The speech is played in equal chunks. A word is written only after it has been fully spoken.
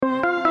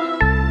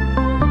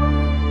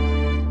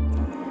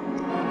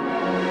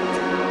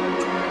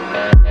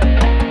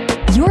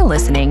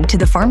listening to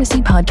the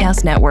Pharmacy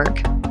Podcast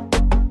Network.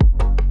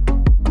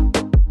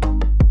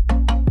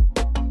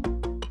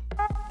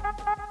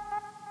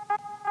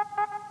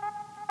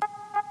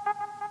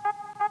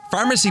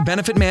 Pharmacy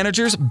benefit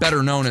managers,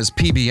 better known as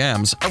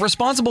PBMs, are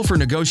responsible for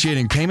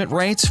negotiating payment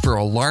rates for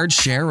a large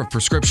share of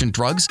prescription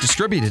drugs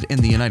distributed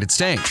in the United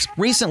States.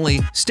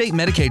 Recently, state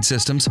Medicaid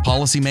systems,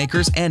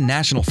 policymakers, and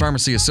national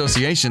pharmacy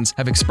associations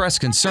have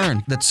expressed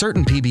concern that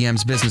certain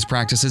PBMs' business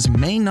practices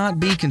may not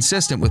be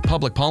consistent with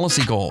public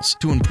policy goals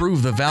to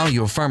improve the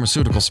value of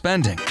pharmaceutical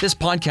spending. This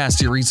podcast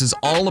series is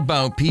all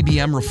about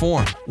PBM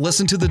reform.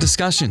 Listen to the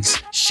discussions,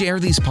 share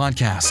these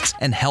podcasts,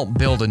 and help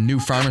build a new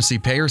pharmacy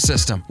payer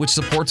system which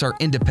supports our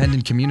independent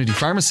community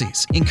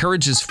pharmacies,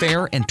 encourages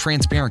fair and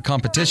transparent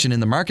competition in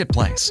the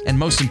marketplace, and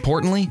most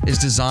importantly, is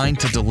designed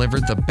to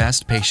deliver the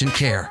best patient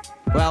care.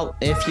 Well,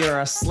 if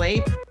you're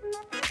asleep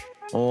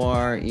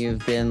or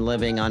you've been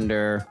living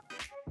under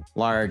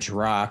large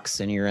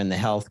rocks and you're in the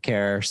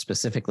healthcare,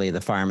 specifically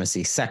the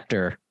pharmacy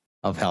sector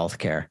of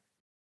healthcare,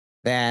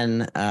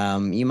 then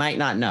you might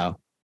not know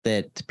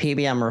that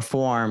PBM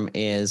reform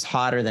is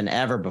hotter than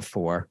ever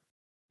before.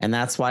 And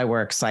that's why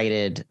we're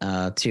excited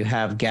to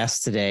have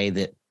guests today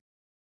that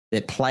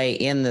play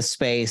in the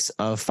space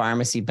of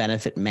pharmacy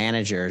benefit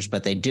managers,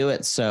 but they do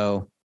it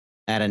so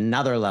at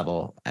another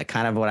level,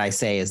 kind of what I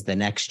say is the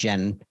next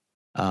gen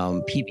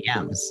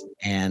PBMs.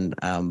 And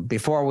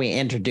before we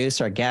introduce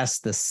our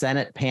guests, the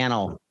Senate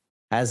panel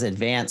has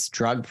advanced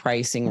drug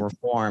pricing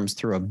reforms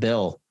through a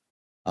bill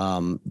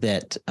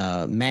that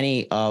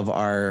many of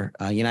our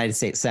United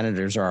States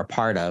senators are a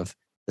part of.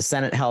 The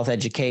Senate Health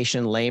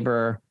Education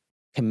Labor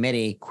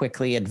Committee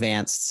quickly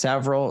advanced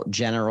several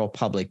general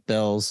public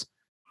bills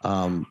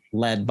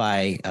led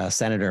by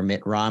Senator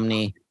Mitt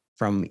Romney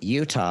from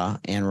Utah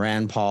and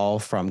Rand Paul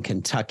from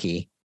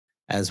Kentucky,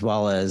 as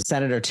well as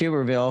Senator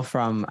Tuberville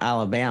from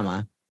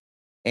Alabama.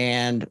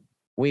 And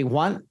we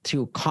want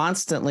to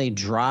constantly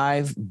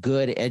drive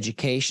good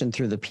education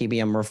through the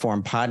PBM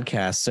Reform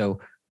podcast. So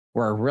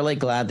we're really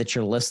glad that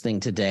you're listening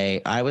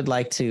today. I would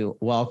like to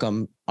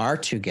welcome our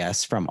two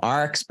guests from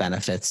RX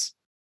Benefits,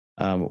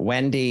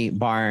 Wendy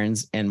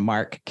Barnes and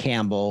Mark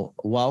Campbell.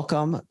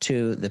 Welcome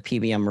to the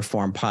PBM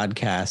Reform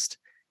Podcast.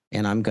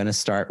 And I'm going to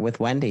start with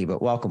Wendy,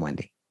 but welcome,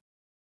 Wendy.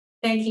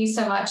 Thank you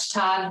so much,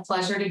 Todd.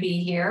 Pleasure to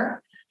be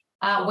here.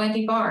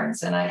 Wendy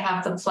Barnes, and I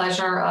have the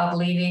pleasure of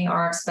leading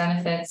RX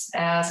Benefits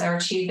as our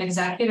Chief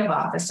Executive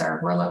Officer.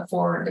 We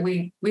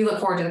look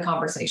forward to the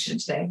conversation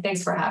today.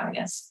 Thanks for having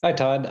us. Hi,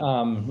 Todd.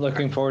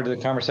 Looking forward to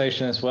the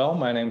conversation as well.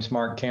 My name is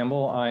Mark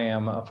Campbell. I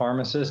am a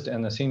pharmacist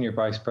and the Senior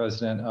Vice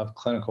President of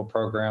Clinical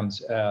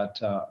Programs at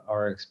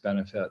RX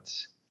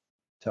Benefits.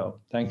 So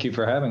thank you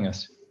for having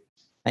us.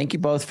 Thank you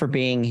both for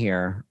being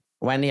here.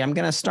 Wendy, I'm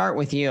going to start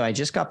with you. I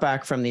just got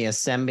back from the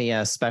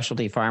Assembia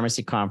Specialty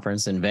Pharmacy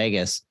Conference in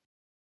Vegas.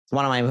 It's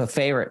one of my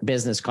favorite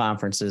business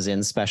conferences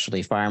in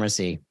specialty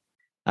pharmacy.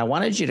 I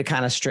wanted you to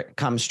kind of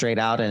come straight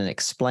out and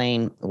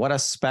explain what a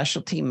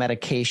specialty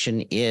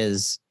medication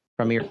is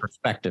from your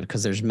perspective,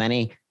 because there's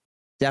many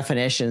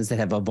definitions that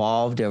have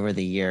evolved over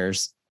the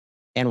years,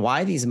 and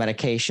why these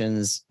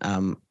medications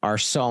are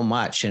so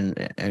much and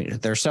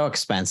they're so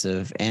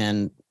expensive,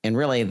 and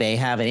really they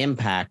have an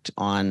impact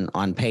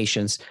on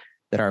patients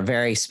that are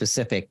very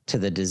specific to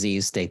the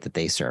disease state that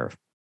they serve.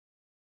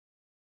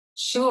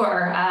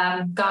 Sure.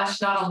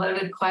 Gosh, not a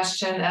loaded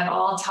question at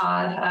all,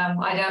 Todd.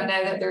 I don't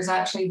know that there's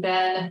actually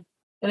been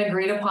an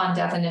agreed upon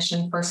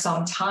definition for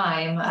some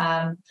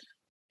time.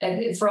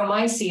 And from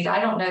my seat, I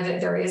don't know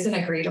that there is an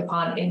agreed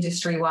upon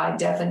industry-wide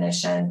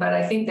definition, but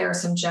I think there are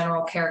some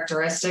general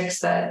characteristics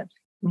that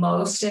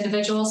most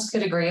individuals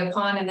could agree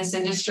upon in this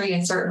industry.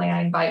 And certainly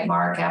I invite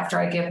Mark, after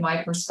I give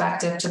my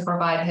perspective, to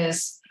provide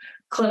his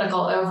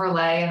clinical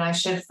overlay. And I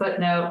should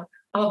footnote,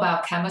 I'm a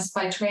biochemist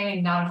by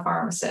training, not a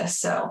pharmacist.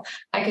 So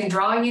I can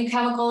draw you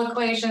chemical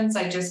equations.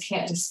 I just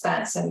can't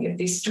dispense any of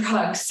these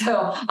drugs.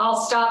 So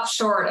I'll stop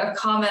short of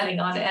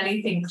commenting on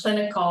anything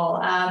clinical.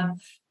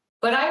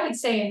 But I would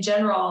say in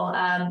general,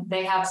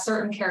 they have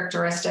certain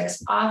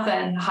characteristics,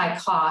 often high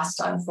cost,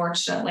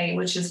 unfortunately,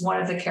 which is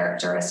one of the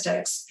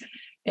characteristics.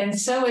 And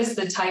so is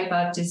the type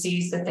of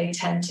disease that they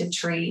tend to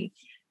treat.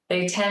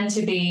 They tend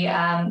to be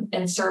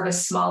and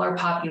service smaller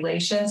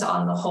populations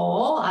on the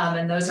whole,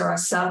 and those are a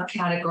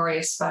subcategory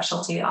of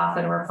specialty,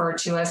 often referred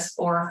to as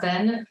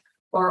orphan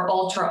or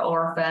ultra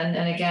orphan.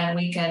 And again,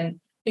 we can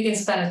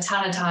spend a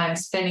ton of time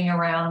spinning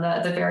around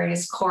the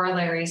various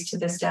corollaries to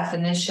this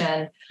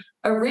definition.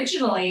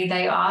 Originally,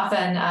 they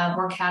often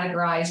were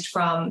categorized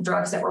from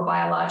drugs that were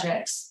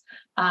biologics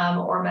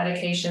or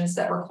medications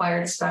that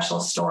required special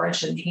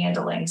storage and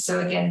handling. So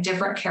again,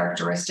 different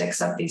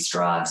characteristics of these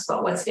drugs.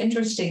 But what's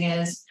interesting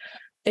is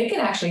they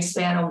can actually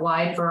span a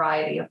wide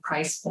variety of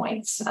price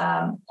points,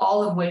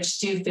 all of which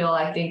do feel,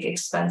 I think,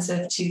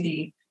 expensive to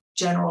the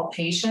general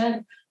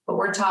patient. But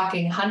we're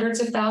talking hundreds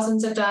of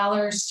thousands of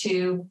dollars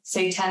to,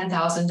 say,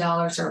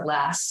 $10,000 or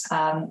less.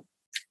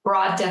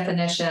 Broad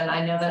definition.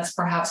 I know that's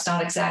perhaps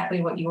not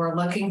exactly what you were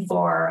looking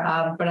for,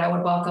 but I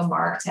would welcome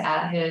Mark to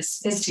add his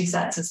 2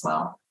 cents as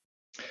well.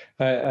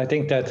 I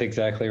think that's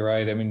exactly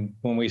right. I mean,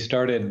 when we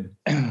started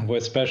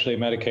with specialty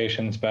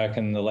medications back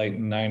in the late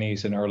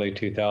 90s and early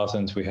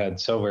 2000s, we had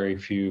so very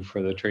few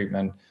for the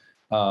treatment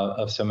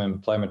of some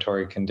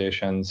inflammatory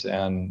conditions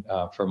and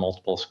for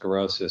multiple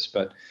sclerosis.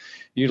 But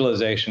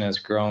utilization has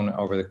grown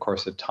over the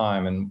course of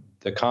time. And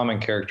the common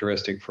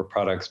characteristic for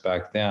products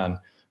back then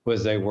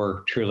was they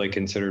were truly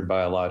considered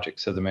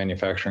biologics. So the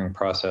manufacturing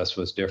process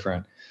was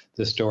different.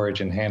 The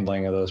storage and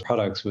handling of those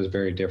products was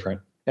very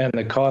different. And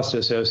the cost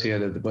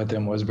associated with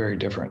them was very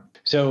different.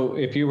 So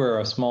if you were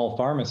a small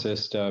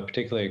pharmacist,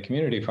 particularly a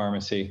community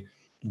pharmacy,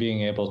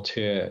 being able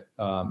to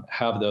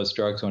have those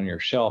drugs on your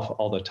shelf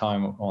all the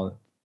time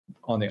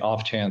on the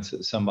off chance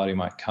that somebody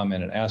might come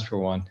in and ask for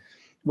one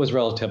was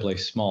relatively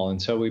small.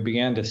 And so we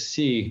began to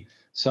see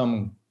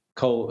some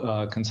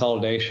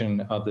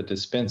consolidation of the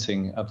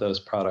dispensing of those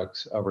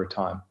products over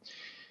time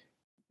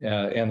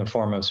in the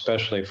form of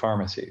specialty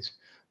pharmacies.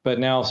 But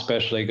now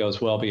specialty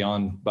goes well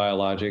beyond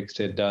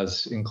biologics. It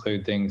does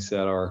include things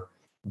that are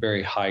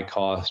very high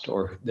cost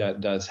or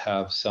that does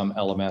have some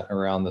element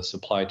around the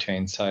supply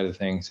chain side of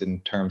things in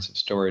terms of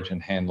storage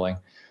and handling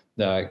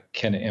that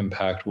can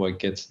impact what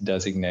gets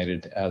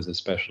designated as a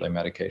specialty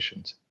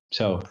medications.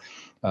 So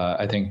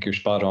I think you're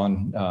spot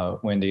on,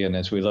 Wendy. And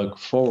as we look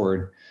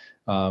forward,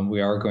 we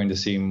are going to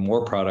see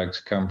more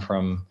products come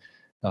from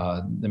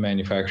the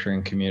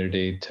manufacturing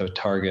community to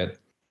target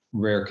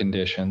rare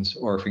conditions,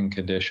 orphan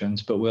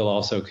conditions, but we'll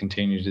also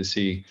continue to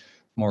see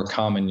more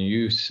common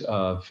use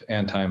of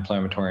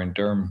anti-inflammatory and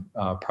derm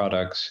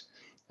products.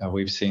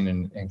 We've seen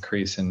an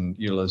increase in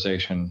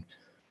utilization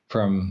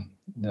from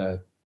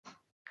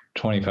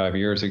 25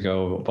 years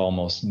ago of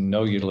almost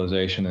no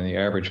utilization in the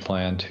average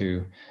plan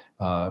to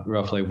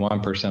roughly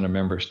 1% of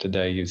members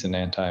today use an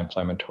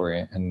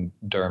anti-inflammatory and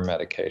derm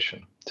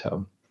medication.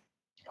 So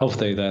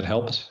hopefully that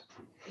helps.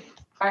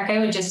 Mark, I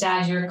would just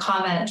add your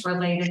comment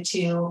related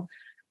to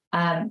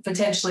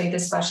potentially the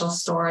special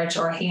storage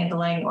or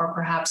handling or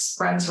perhaps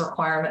REMS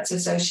requirements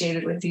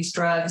associated with these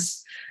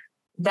drugs.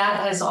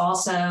 That has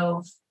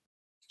also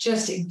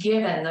just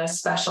given those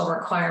special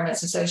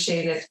requirements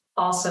associated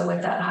also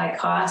with that high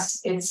cost,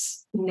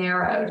 it's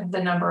narrowed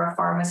the number of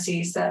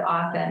pharmacies that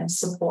often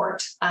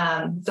support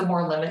the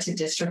more limited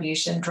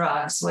distribution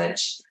drugs,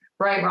 which,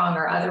 right, wrong,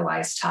 or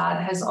otherwise, Todd,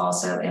 has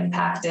also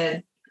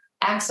impacted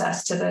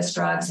access to those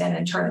drugs and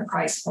in turn the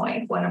price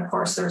point, when of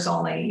course there's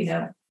only,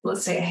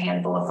 let's say a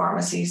handful of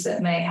pharmacies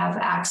that may have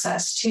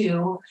access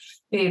to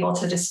be able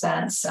to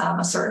dispense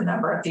a certain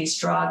number of these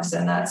drugs.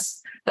 And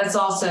that's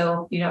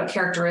also, a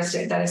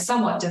characteristic that has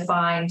somewhat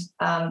defined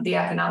the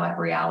economic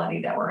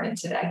reality that we're in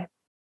today.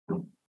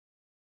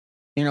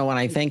 When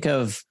I think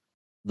of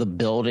the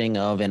building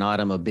of an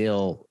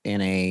automobile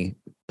in a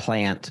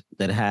plant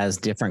that has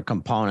different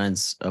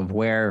components of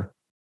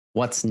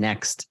what's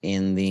next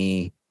in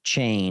the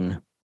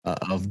chain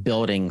of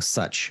building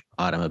such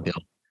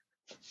automobile,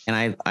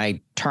 and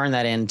I turn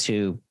that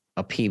into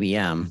a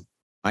PBM,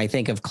 I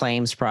think of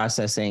claims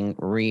processing,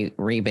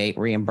 rebate,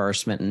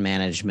 reimbursement and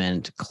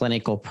management,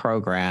 clinical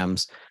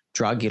programs,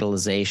 drug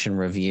utilization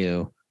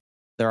review.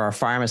 There are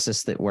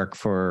pharmacists that work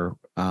for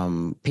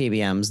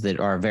PBMs that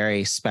are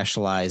very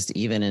specialized,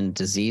 even in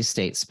disease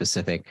state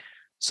specific.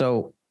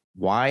 So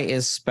why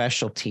is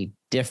specialty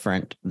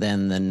different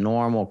than the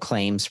normal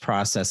claims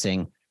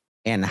processing?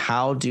 And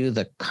how do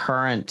the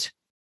current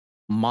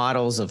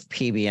models of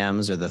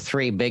PBMs, or the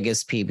three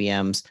biggest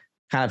PBMs,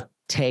 kind of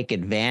take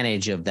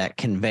advantage of that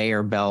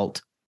conveyor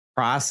belt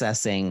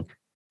processing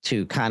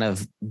to kind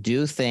of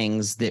do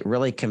things that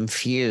really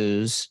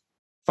confuse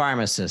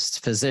pharmacists,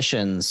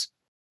 physicians,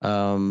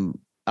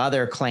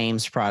 other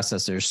claims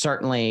processors,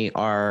 certainly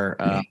our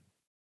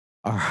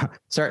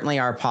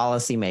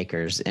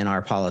policymakers and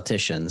our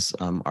politicians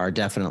are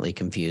definitely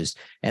confused,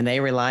 and they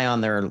rely on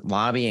their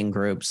lobbying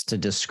groups to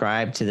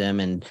describe to them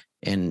and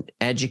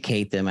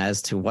educate them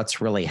as to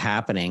what's really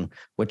happening,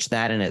 which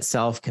that in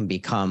itself can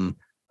become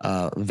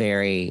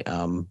very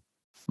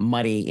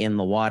muddy in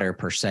the water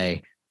per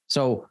se.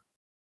 So,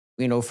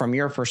 from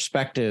your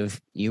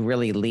perspective, you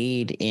really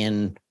lead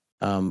in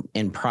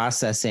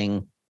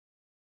processing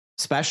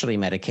specialty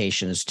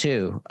medications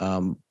too.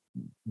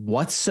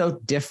 What's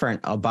so different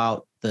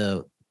about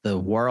the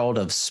world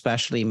of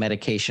specialty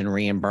medication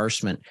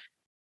reimbursement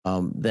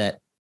that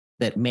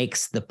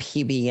makes the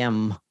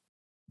PBM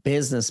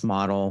business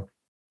model,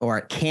 or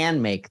it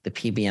can make the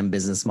PBM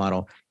business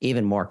model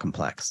even more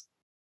complex?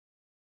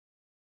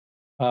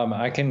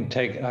 I can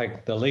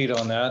take the lead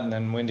on that, and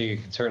then Wendy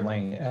can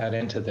certainly add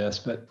into this.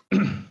 But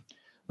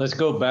let's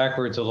go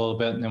backwards a little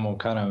bit, and then we'll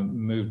kind of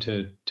move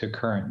to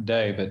current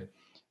day. But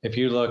if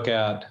you look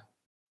at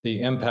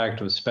the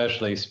impact of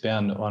specialty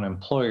spend on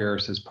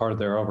employers as part of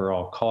their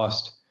overall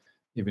cost,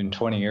 even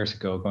 20 years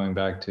ago, going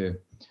back to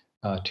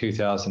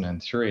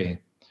 2003,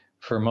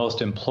 for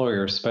most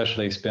employers,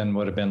 specialty spend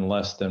would have been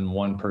less than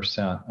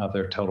 1% of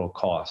their total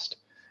cost,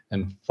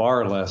 and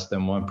far less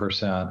than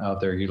 1%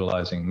 of their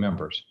utilizing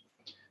members.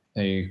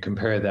 Now you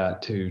compare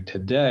that to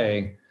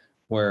today,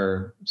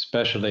 where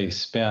specialty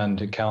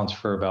spend accounts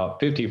for about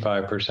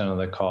 55% of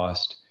the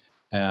cost,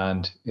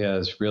 and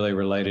is really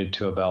related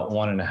to about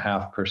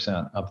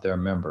 1.5% of their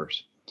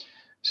members.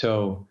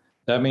 So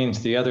that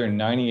means the other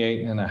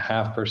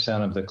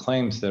 98.5% of the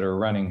claims that are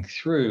running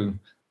through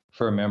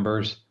for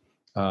members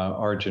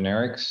are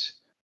generics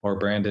or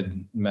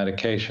branded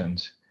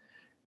medications.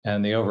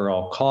 And the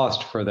overall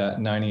cost for that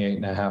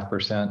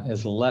 98.5%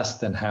 is less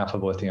than half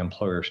of what the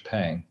employer is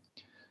paying.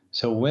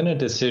 So when a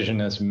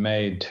decision is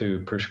made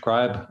to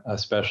prescribe a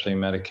specialty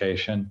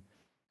medication,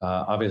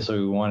 obviously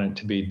we want it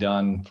to be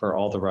done for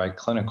all the right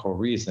clinical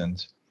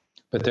reasons,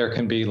 but there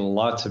can be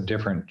lots of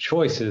different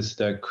choices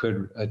that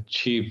could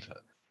achieve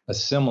a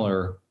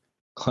similar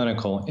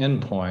clinical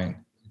endpoint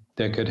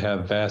that could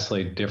have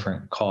vastly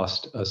different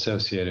costs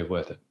associated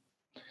with it.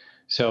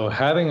 So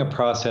having a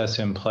process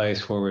in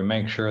place where we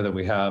make sure that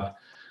we have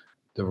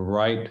the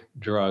right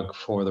drug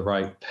for the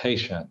right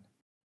patient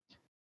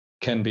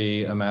can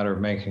be a matter of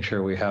making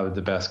sure we have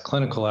the best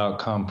clinical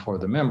outcome for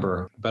the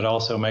member, but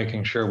also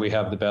making sure we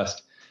have the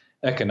best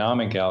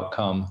economic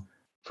outcome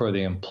for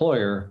the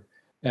employer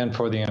and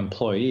for the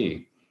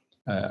employee.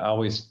 I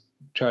always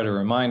try to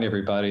remind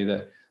everybody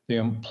that the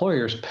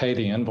employers pay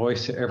the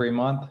invoice every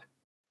month,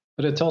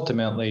 but it's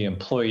ultimately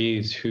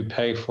employees who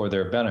pay for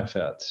their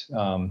benefits.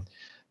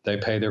 They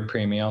pay their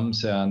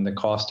premiums, and the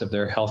cost of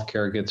their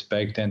healthcare gets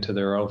baked into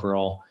their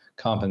overall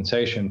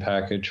compensation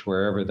package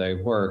wherever they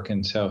work.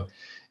 And so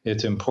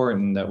it's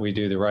important that we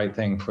do the right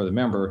thing for the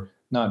member,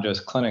 not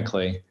just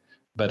clinically,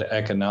 but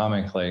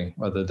economically,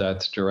 whether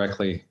that's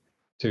directly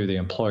to the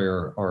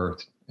employer or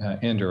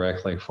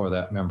indirectly for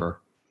that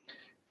member.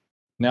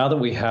 Now that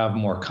we have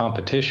more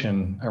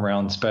competition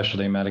around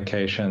specialty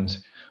medications,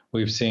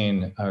 we've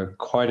seen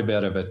quite a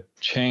bit of a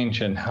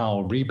change in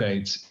how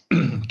rebates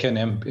can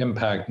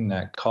impact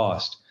net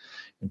cost.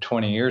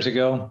 20 years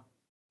ago,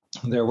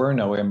 there were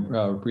no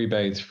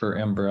rebates for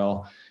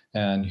Enbrel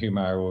and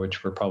Humira,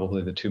 which were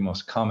probably the two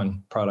most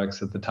common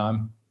products at the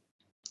time.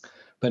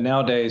 But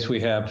nowadays,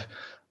 we have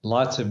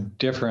lots of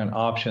different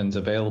options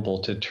available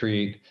to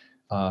treat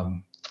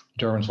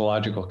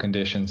dermatological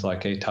conditions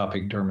like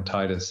atopic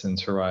dermatitis and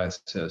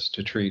psoriasis,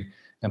 to treat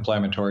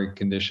inflammatory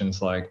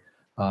conditions like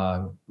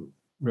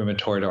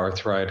rheumatoid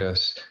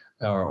arthritis,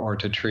 or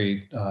to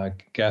treat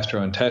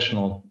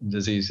gastrointestinal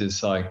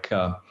diseases like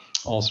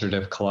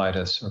ulcerative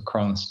colitis or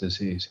Crohn's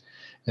disease.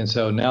 And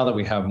so now that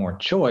we have more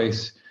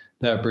choice,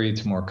 that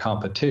breeds more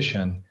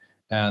competition.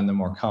 And the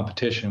more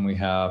competition we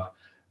have,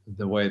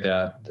 the way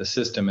that the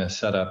system is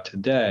set up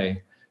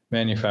today,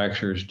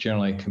 manufacturers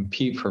generally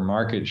compete for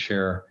market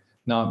share,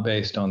 not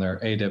based on their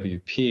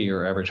AWP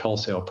or average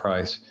wholesale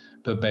price,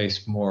 but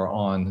based more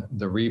on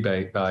the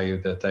rebate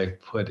value that they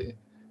put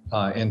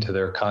into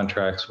their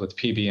contracts with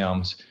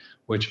PBMs,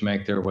 which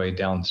make their way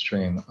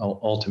downstream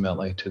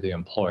ultimately to the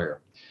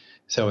employer.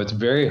 So it's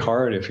very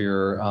hard if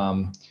you're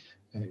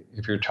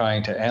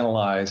trying to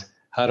analyze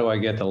how do I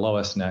get the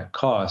lowest net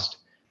cost.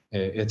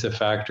 It's a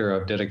factor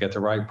of, did I get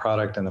the right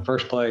product in the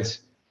first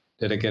place?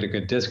 Did I get a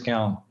good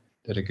discount?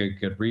 Did I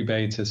get good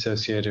rebates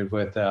associated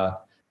with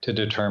that to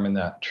determine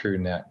that true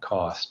net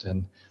cost?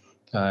 And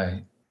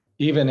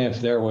even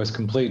if there was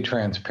complete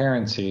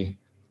transparency,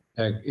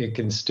 it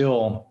can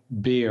still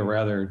be a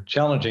rather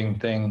challenging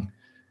thing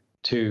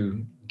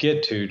to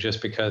get to,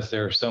 just because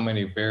there are so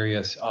many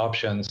various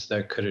options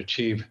that could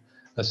achieve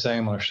a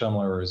same or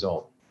similar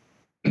result.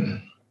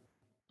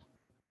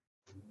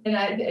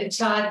 And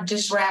Todd,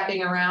 just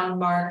wrapping around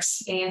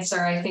Mark's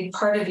answer, I think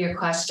part of your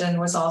question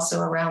was also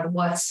around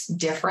what's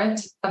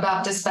different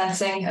about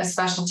dispensing a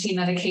specialty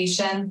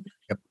medication.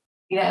 Yep.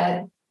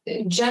 Yeah,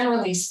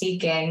 generally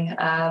speaking,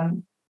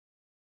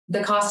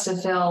 the cost to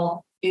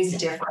fill is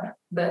different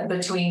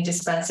between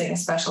dispensing a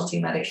specialty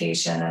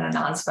medication and a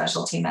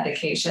non-specialty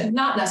medication,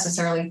 not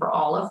necessarily for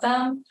all of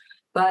them,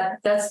 but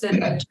that's a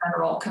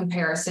general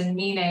comparison,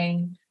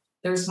 meaning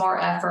there's more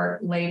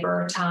effort,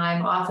 labor,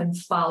 time, often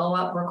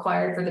follow-up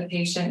required for the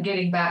patient,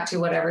 getting back to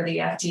whatever the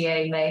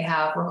FDA may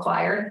have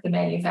required the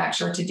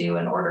manufacturer to do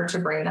in order to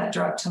bring that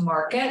drug to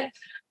market,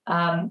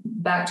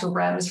 back to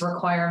REMS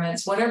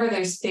requirements, whatever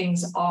those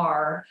things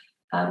are.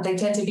 They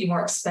tend to be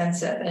more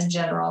expensive in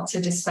general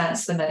to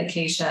dispense the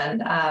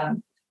medication.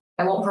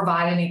 I won't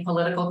provide any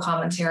political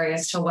commentary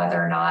as to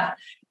whether or not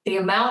the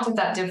amount of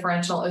that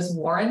differential is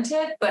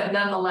warranted, but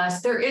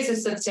nonetheless, there is a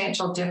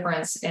substantial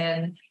difference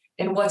in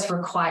what's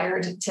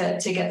required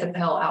to get the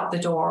pill out the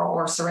door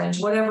or syringe,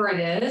 whatever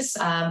it is.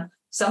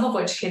 Some of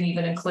which can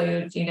even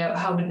include,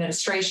 home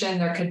administration.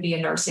 There could be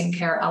a nursing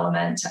care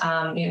element,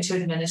 to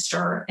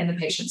administer in the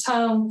patient's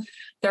home.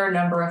 There are a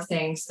number of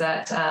things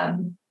that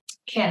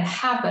can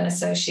happen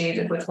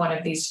associated with one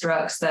of these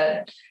drugs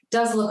that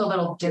does look a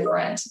little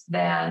different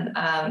than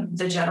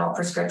the general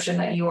prescription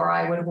that you or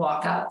I would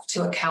walk up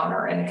to a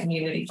counter in a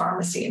community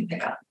pharmacy and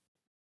pick up.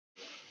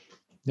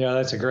 Yeah,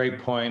 that's a great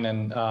point.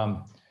 And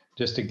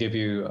just to give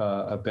you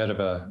a bit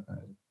of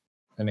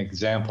an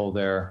example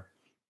there,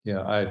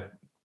 I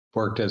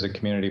worked as a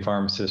community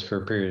pharmacist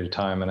for a period of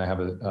time, and I have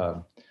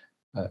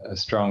a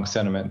strong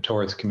sentiment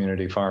towards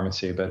community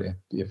pharmacy. But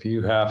if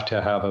you have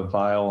to have a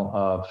vial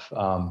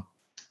of,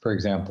 for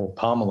example,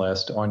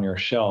 Pomalyst on your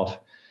shelf,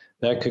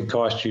 that could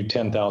cost you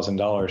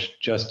 $10,000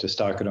 just to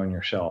stock it on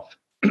your shelf.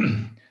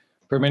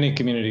 For many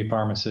community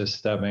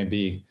pharmacists, that may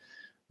be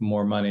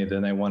more money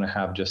than they want to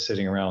have just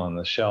sitting around on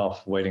the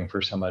shelf waiting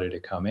for somebody to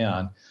come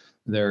in.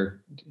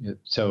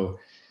 So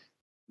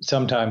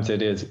sometimes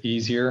it is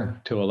easier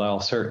to allow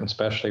certain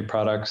specialty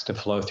products to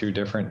flow through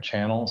different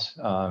channels.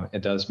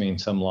 It does mean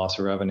some loss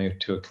of revenue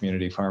to a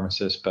community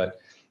pharmacist, but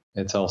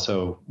it's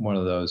also one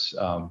of those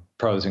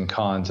pros and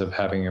cons of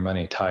having your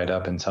money tied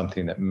up in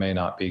something that may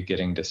not be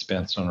getting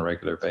dispensed on a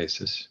regular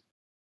basis.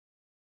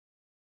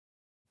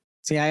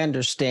 See, I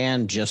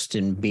understand just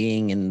in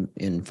being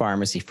in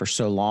pharmacy for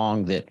so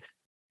long that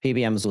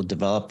PBMs will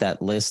develop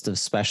that list of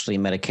specialty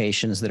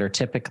medications that are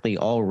typically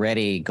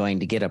already going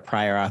to get a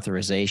prior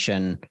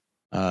authorization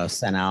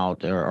sent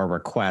out or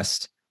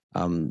request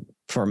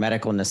for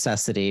medical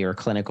necessity or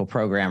clinical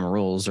program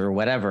rules or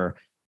whatever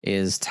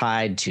is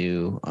tied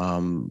to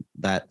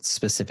that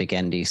specific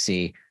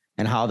NDC,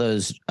 and how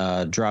those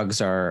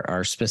drugs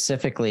are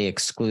specifically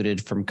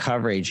excluded from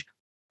coverage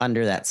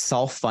under that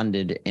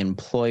self-funded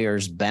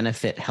employer's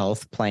benefit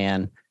health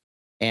plan.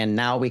 And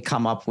now we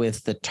come up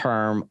with the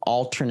term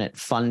alternate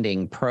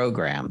funding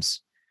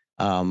programs,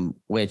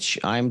 which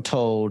I'm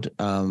told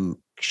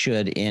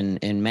should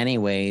in many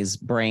ways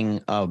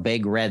bring a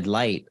big red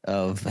light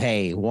of,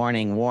 hey,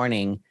 warning,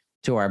 warning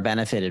to our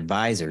benefit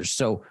advisors.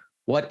 So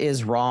what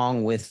is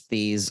wrong with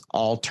these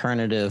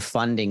alternative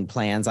funding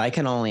plans? I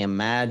can only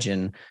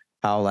imagine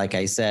how, like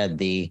I said,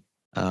 the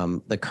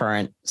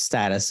current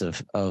status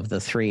of the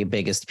three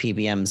biggest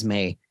PBMs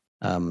may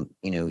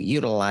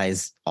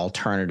utilize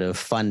alternative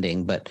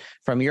funding. But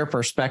from your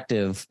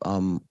perspective,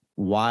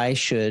 why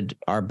should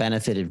our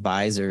benefit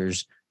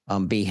advisors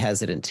be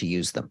hesitant to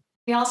use them?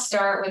 I'll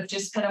start with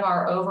just kind of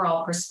our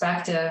overall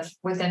perspective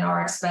within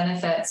RX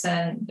Benefits.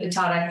 And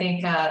Todd, I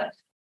think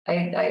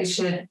I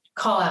should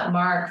call out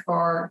Mark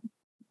for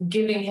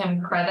giving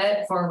him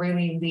credit for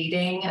really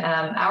leading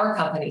our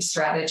company's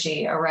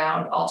strategy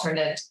around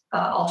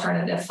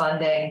alternative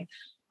funding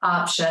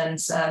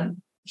options.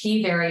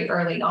 He very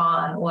early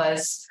on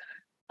was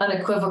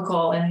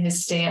unequivocal in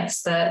his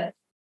stance that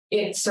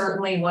it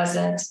certainly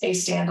wasn't a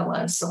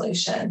standalone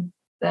solution,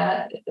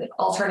 that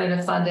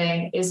alternative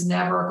funding is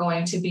never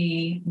going to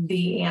be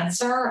the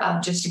answer,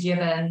 just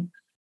given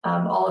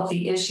all of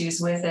the issues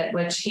with it,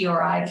 which he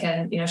or I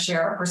can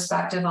share a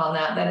perspective on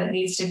that it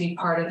needs to be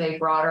part of a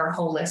broader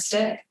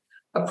holistic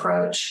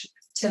approach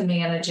to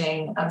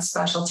managing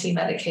specialty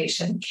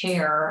medication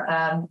care.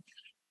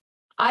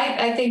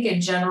 I think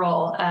in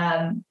general,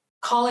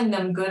 calling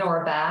them good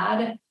or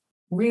bad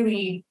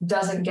really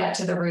doesn't get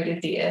to the root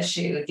of the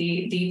issue.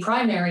 The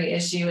primary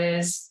issue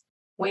is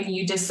when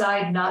you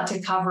decide not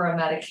to cover a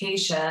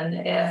medication,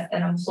 if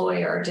an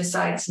employer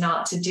decides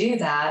not to do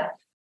that,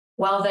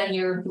 well, then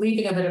you're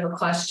leaving a bit of a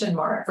question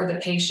mark for the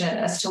patient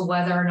as to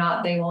whether or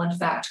not they will in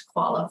fact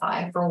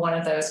qualify for one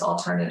of those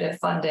alternative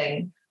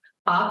funding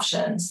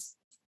options.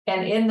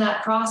 And in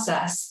that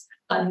process,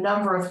 a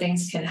number of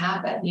things can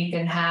happen. You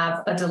can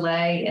have a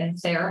delay in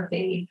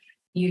therapy.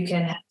 You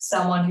can have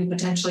someone who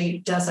potentially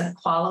doesn't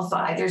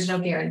qualify. There's no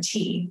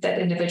guarantee that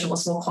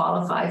individuals will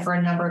qualify for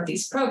a number of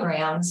these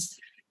programs.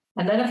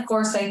 And then, of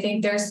course, I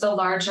think there's the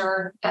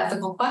larger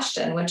ethical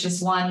question, which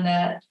is one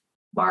that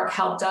Mark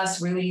helped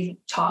us really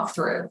talk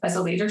through as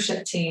a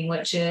leadership team,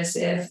 which is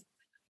if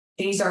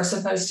these are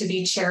supposed to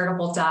be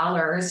charitable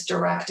dollars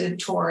directed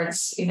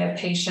towards,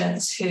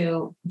 patients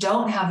who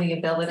don't have the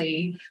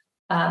ability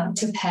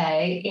to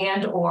pay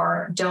and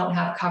or don't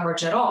have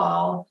coverage at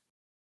all,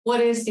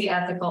 what is the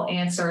ethical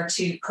answer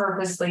to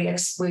purposely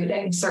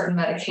excluding certain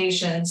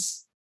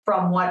medications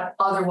from what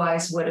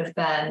otherwise would have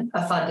been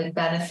a funded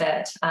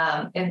benefit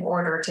in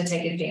order to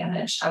take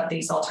advantage of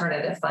these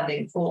alternative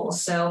funding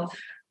pools? So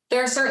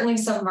there are certainly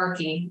some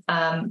murky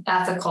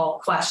ethical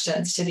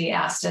questions to be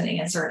asked and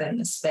answered in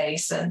this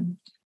space. And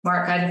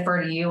Mark, I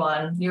defer to you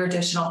on your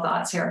additional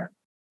thoughts here.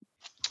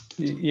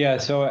 Yeah,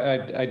 so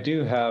I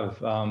do have,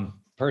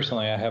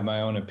 personally, I have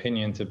my own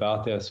opinions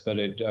about this, but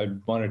I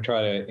want to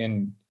try to,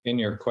 in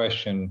your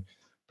question,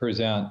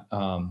 present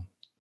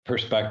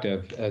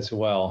perspective as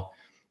well.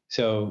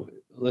 So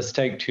let's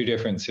take two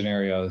different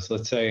scenarios.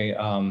 Let's say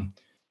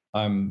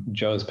I'm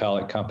Joe's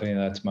Pallet Company.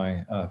 That's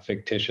my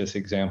fictitious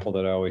example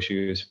that I always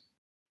use.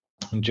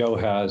 And Joe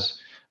has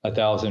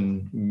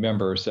 1,000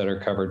 members that are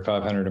covered,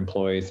 500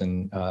 employees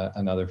and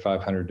another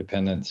 500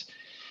 dependents.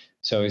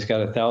 So he's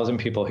got 1,000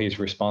 people he's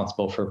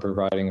responsible for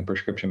providing a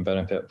prescription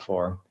benefit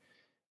for.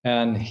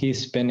 And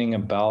he's spending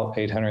about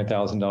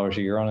 $800,000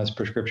 a year on his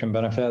prescription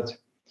benefits.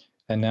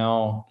 And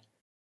now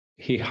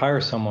he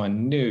hires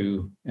someone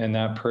new, and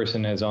that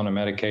person is on a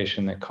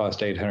medication that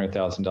costs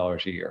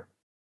 $800,000 a year.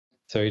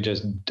 So he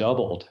just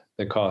doubled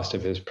the cost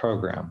of his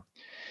program.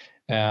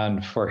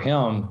 And for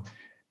him,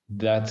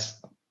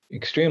 that's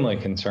extremely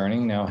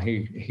concerning. Now,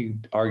 he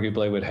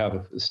arguably would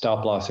have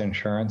stop loss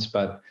insurance,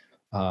 but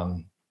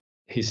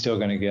he's still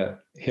going to get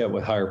hit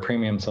with higher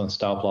premiums on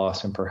stop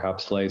loss and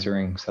perhaps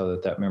lasering so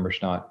that member's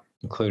not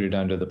included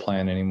under the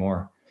plan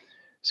anymore.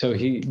 So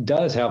he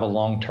does have a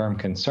long-term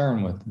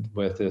concern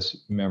with this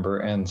member,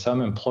 and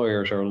some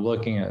employers are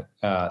looking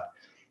at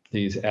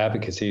these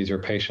advocacies or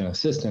patient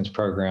assistance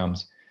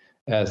programs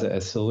as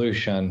a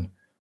solution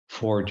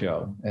for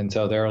Joe. And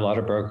so there are a lot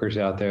of brokers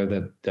out there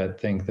that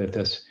think that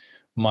this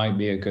might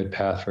be a good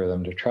path for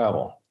them to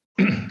travel.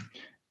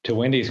 To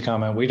Wendy's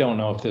comment, we don't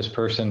know if this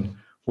person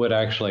would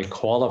actually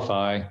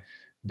qualify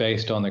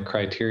based on the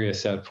criteria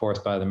set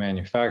forth by the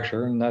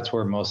manufacturer, and that's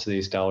where most of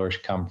these dollars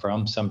come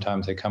from.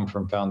 Sometimes they come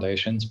from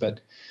foundations,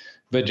 but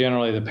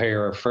generally the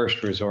payer of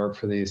first resort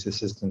for these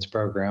assistance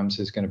programs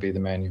is going to be the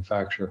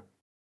manufacturer.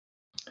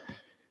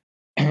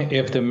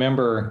 If the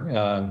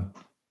member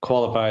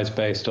qualifies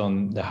based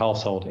on the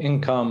household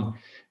income,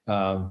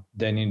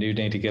 then you do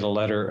need to get a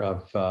letter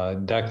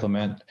of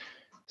declement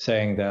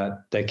saying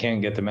that they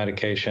can get the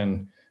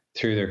medication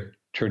through their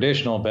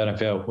traditional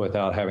benefit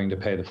without having to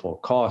pay the full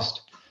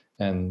cost.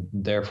 And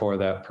therefore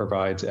that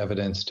provides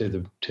evidence to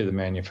the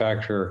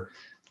manufacturer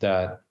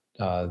that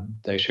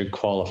they should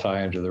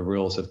qualify under the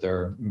rules of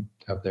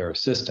their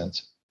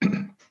assistance.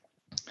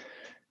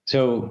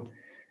 So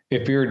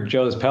if you're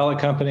Joe's Pallet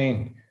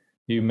Company,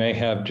 you may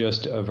have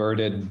just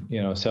averted,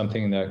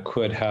 something that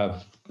could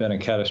have been a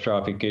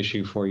catastrophic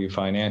issue for you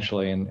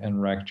financially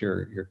and wrecked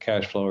your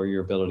cash flow or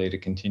your ability to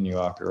continue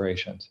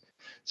operations.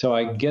 So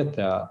I get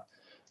that.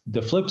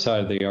 The flip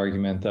side of the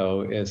argument,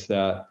 though, is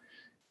that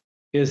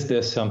is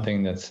this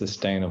something that's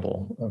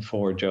sustainable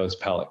for Joe's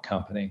Pallet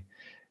Company?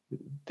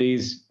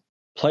 These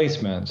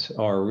placements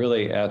are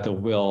really at the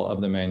will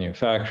of the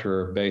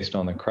manufacturer based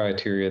on the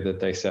criteria that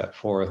they set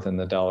forth and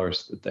the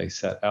dollars that they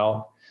set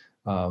out.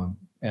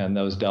 And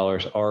those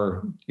dollars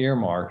are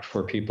earmarked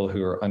for people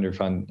who are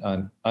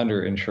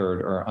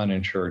underinsured or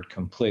uninsured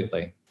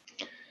completely.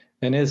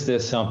 And is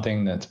this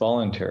something that's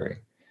voluntary?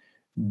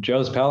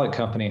 Joe's Pallet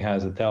Company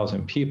has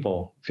 1,000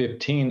 people,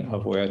 15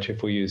 of which,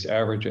 if we use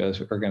averages,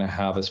 are going to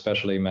have a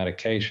specialty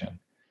medication.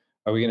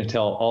 Are we going to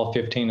tell all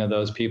 15 of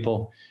those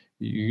people,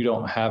 you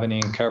don't have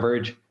any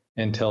coverage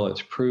until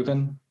it's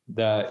proven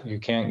that you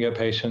can't get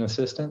patient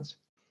assistance?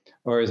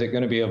 Or is it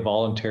going to be a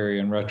voluntary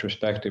and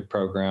retrospective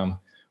program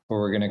where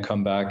we're going to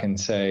come back and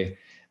say,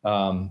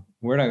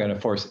 we're not going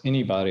to force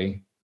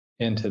anybody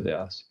into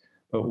this,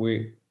 but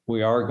we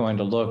are going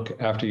to look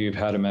after you've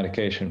had a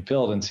medication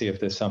filled and see if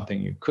there's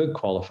something you could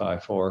qualify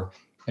for.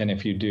 And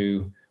if you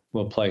do,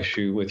 we'll place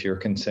you with your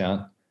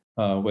consent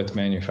with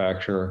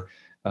manufacturer.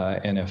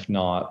 And if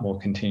not, we'll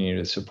continue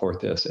to support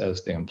this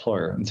as the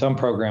employer. And some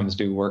programs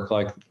do work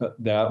like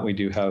that. We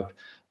do have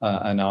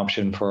an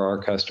option for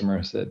our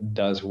customers that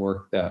does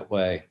work that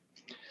way.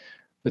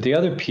 But the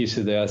other piece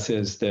of this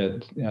is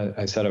that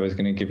I said I was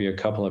going to give you a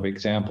couple of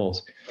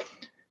examples.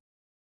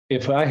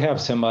 If I have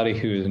somebody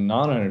who is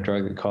not on a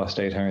drug that costs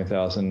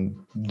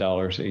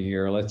 $800,000 a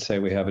year, let's say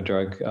we have a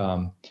drug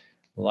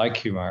like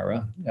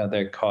Humira that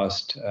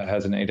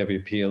has an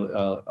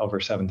AWP over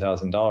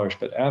 $7,000,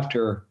 but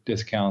after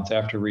discounts,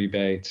 after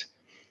rebates,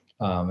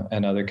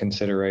 and other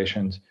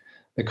considerations,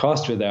 the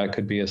cost of that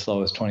could be as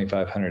low as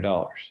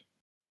 $2,500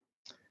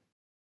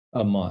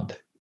 a month.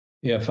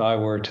 If I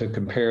were to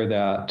compare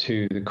that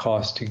to the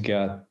cost to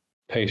get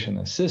patient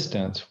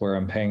assistance, where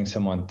I'm paying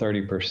someone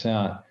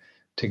 30%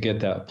 to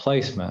get that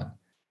placement,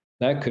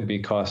 that could be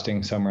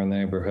costing somewhere in the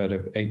neighborhood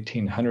of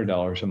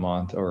 $1,800 a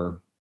month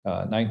or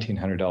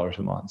 $1,900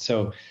 a month.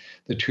 So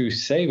the true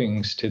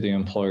savings to the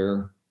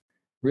employer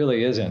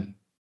really isn't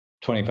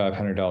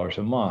 $2,500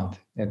 a month.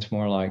 It's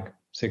more like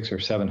 $600 or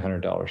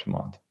 $700 a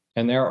month.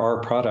 And there are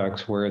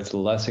products where it's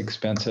less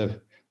expensive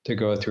to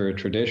go through a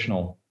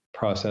traditional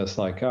process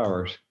like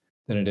ours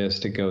than it is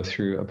to go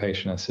through a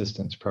patient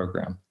assistance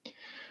program.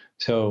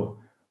 So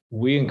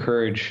we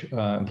encourage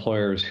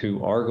employers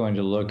who are going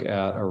to look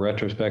at a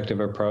retrospective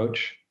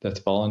approach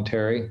that's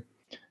voluntary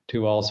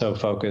to also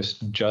focus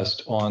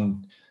just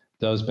on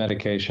those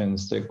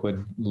medications that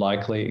would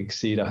likely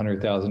exceed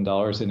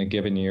 $100,000 in a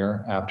given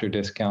year after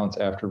discounts,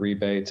 after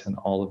rebates, and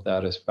all of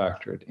that is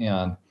factored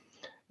in.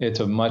 It's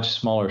a much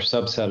smaller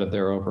subset of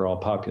their overall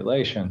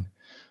population,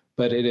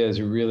 but it is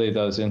really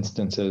those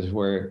instances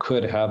where it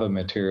could have a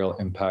material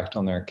impact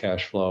on their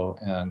cash flow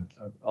and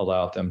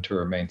allow them to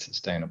remain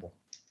sustainable.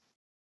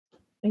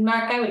 And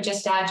Mark, I would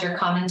just add your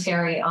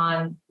commentary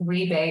on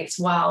rebates.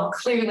 While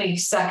clearly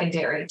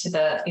secondary to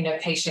the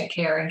patient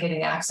care and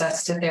getting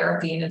access to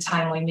therapy in a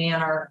timely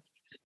manner,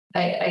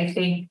 I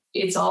think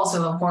it's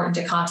also important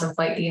to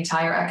contemplate the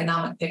entire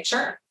economic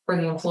picture for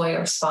the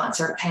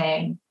employer-sponsored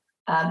paying,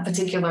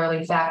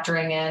 particularly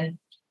factoring in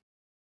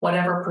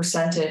whatever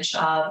percentage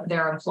of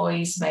their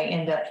employees may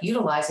end up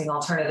utilizing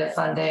alternative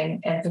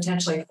funding and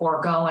potentially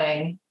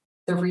foregoing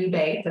the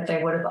rebate that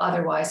they would have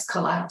otherwise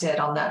collected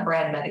on that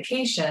brand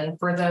medication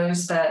for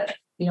those that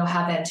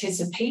have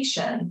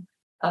anticipation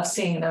of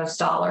seeing those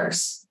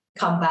dollars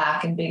come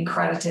back and being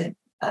credited.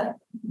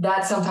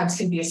 That sometimes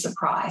can be a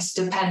surprise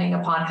depending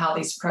upon how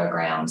these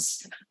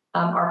programs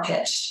are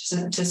pitched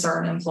to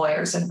certain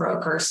employers and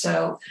brokers.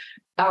 So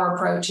our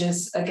approach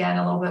is, again,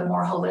 a little bit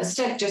more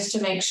holistic, just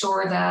to make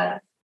sure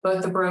that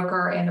both the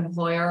broker and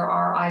employer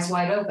are eyes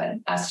wide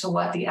open as to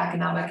what the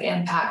economic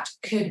impact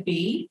could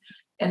be.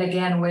 And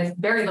again, with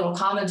very little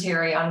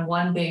commentary on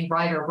one being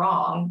right or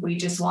wrong, we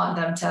just want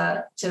them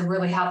to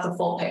really have the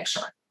full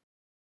picture.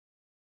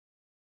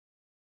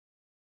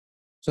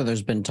 So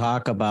there's been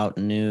talk about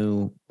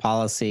new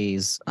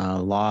policies,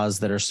 laws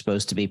that are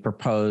supposed to be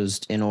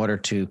proposed in order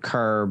to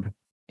curb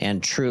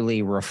and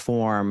truly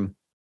reform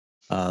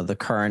the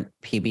current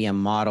PBM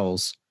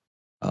models.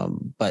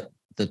 But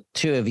the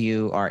two of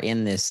you are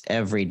in this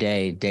every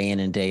day, day in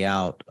and day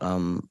out.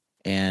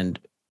 And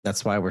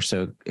that's why we're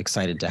so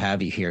excited to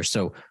have you here.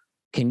 So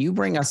can you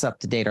bring us up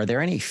to date? Are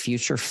there any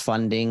future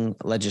funding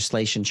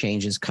legislation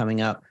changes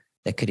coming up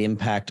that could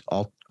impact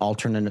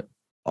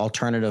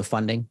alternative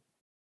funding?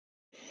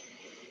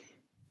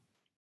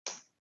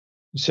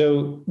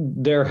 So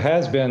there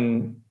has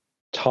been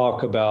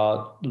talk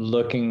about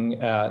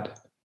looking at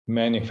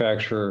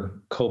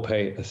manufacturer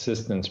copay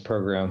assistance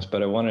programs,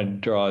 but I want to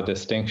draw a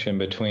distinction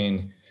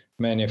between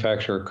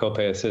manufacturer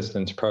copay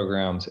assistance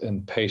programs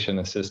and patient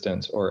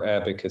assistance or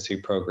advocacy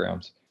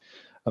programs.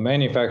 A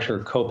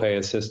manufacturer copay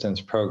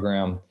assistance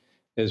program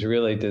is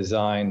really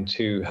designed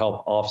to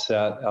help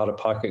offset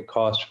out-of-pocket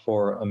costs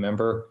for a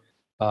member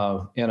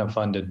in a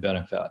funded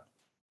benefit.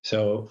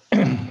 So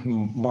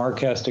Mark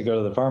has to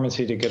go to the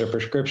pharmacy to get a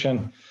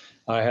prescription.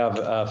 I have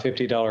a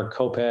 $50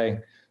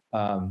 copay.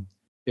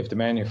 If the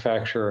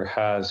manufacturer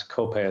has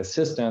copay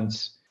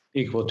assistance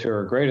equal to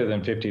or greater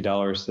than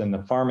 $50, then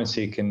the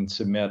pharmacy can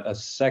submit a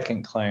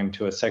second claim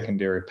to a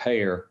secondary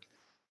payer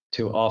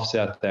to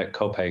offset that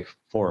copay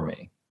for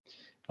me.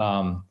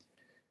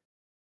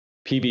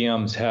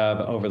 PBMs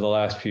have, over the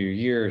last few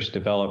years,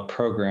 developed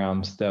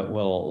programs that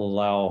will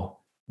allow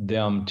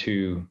them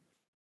to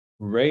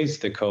raise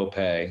the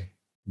copay,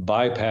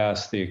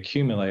 bypass the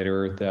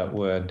accumulator that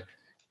would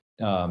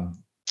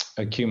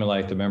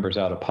accumulate the members'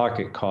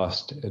 out-of-pocket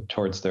cost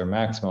towards their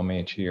maximum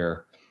each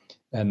year,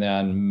 and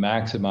then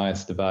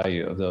maximize the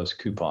value of those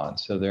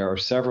coupons. So there are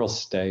several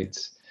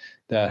states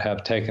that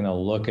have taken a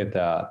look at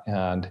that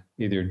and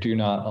either do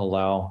not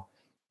allow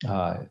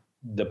the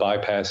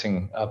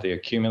bypassing of the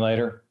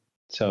accumulator.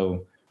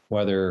 So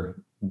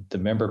whether the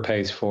member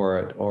pays for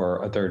it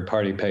or a third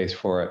party pays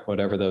for it,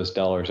 whatever those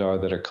dollars are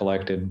that are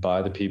collected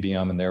by the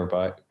PBM and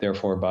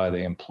therefore by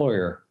the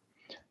employer,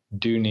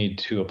 do need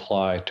to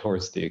apply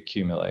towards the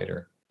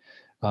accumulator.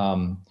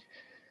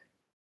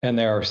 And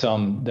there are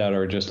some that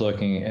are just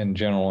looking in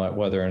general at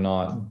whether or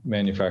not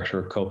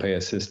manufacturer copay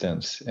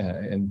assistance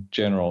in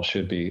general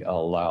should be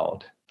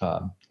allowed.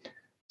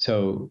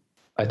 So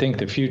I think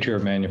the future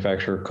of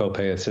manufacturer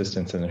copay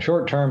assistance in the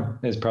short term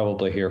is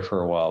probably here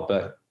for a while,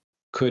 but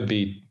could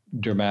be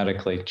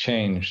dramatically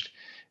changed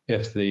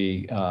if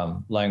the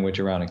language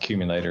around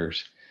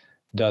accumulators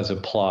does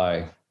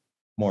apply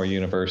more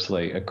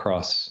universally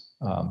across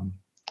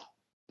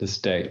the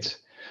states.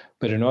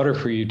 But in order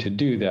for you to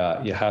do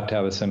that, you have to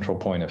have a central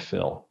point of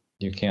fill.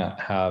 You can't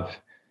have,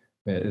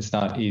 it's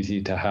not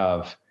easy to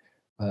have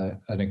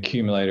an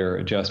accumulator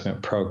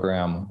adjustment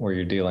program where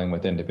you're dealing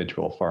with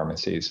individual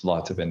pharmacies,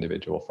 lots of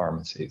individual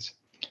pharmacies.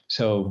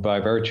 So by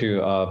virtue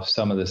of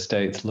some of the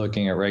states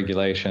looking at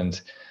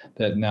regulations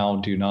that now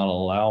do not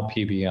allow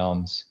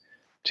PBMs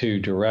to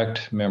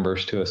direct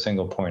members to a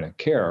single point of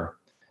care,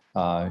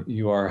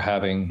 you are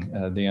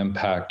having the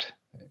impact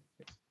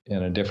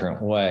in a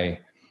different way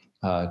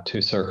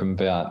to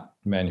circumvent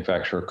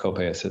manufacturer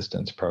copay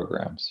assistance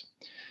programs.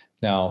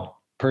 Now,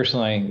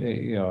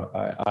 personally,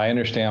 I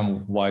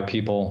understand why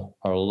people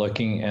are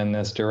looking in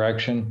this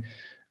direction,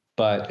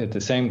 but at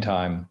the same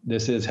time,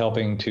 this is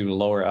helping to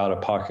lower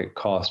out-of-pocket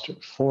cost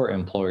for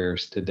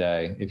employers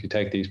today. If you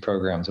take these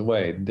programs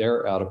away,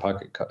 their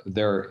out-of-pocket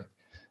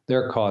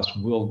their cost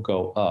will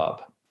go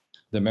up.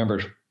 The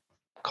members'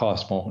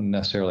 cost won't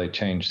necessarily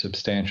change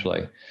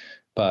substantially,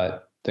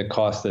 but the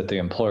cost that the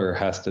employer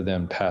has to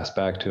then pass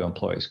back to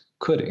employees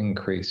could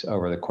increase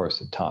over the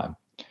course of time.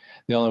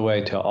 The only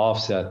way to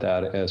offset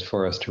that is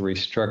for us to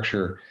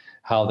restructure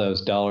how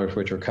those dollars,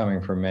 which are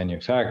coming from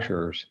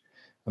manufacturers,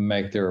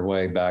 make their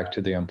way back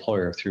to the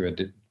employer through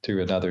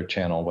another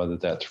channel, whether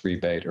that's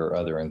rebate or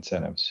other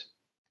incentives.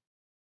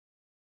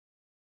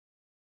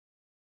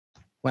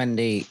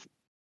 Wendy,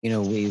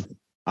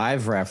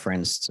 I've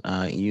referenced,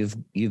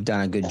 you've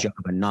done a good job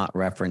of not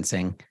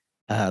referencing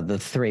the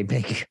three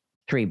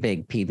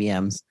big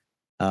PBMs.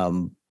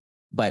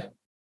 But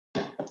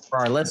for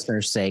our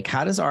listeners' sake,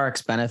 how does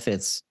RX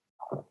Benefits,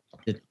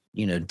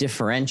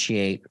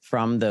 differentiate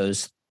from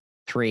those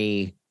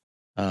three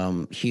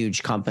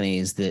huge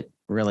companies that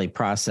really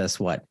process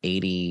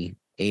 80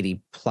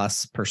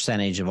 plus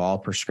percentage of all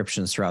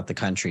prescriptions throughout the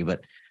country?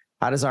 But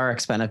how does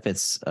RX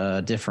Benefits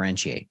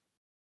differentiate?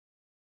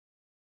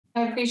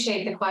 I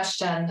appreciate the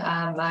question.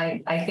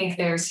 I think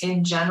there's,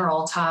 in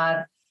general,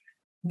 Todd,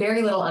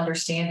 very little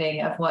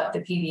understanding of what the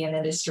PBM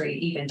industry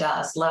even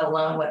does, let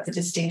alone what the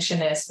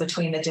distinction is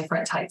between the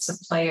different types of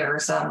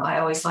players. I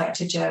always like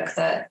to joke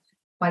that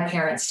my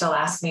parents still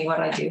ask me what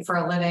I do for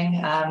a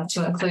living,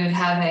 to include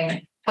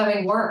having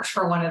worked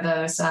for one of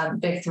those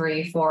big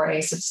three for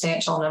a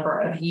substantial number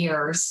of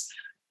years.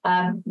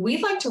 We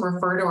like to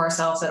refer to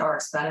ourselves at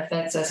RX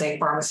Benefits as a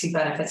pharmacy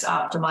benefits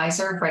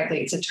optimizer.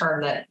 Frankly, it's a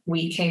term that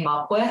we came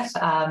up with.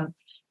 And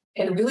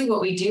really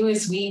what we do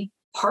is we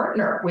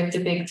partner with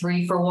the big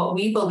three for what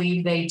we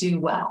believe they do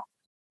well,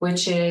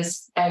 which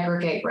is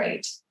aggregate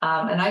rate.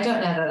 And I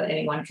don't know that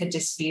anyone could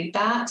dispute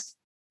that,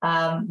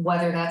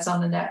 whether that's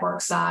on the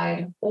network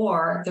side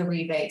or the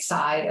rebate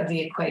side of the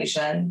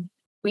equation.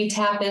 We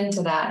tap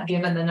into that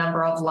given the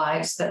number of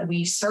lives that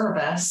we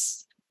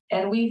service.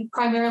 And we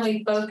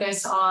primarily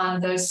focus on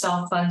those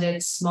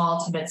self-funded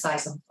small to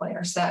mid-sized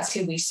employers. That's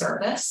who we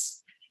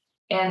service.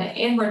 And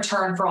in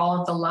return for all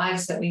of the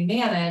lives that we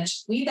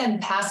manage, we then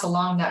pass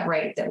along that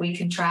rate that we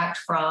contract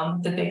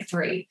from the big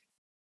three.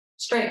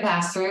 Straight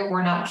pass through,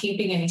 we're not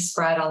keeping any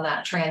spread on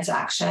that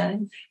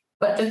transaction.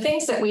 But the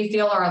things that we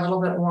feel are a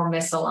little bit more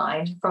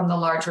misaligned from the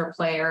larger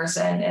players,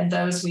 and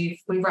those we've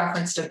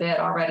referenced a bit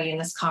already in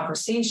this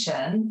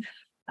conversation,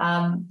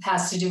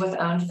 has to do with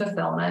owned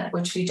fulfillment,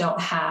 which we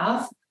don't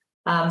have.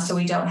 So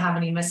we don't have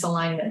any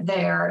misalignment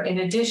there, in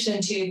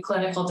addition to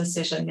clinical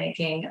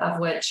decision-making, of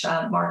which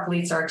Mark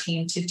leads our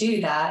team to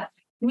do that,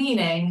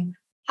 meaning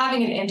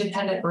having an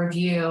independent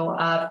review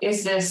of,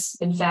 is this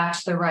in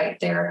fact the right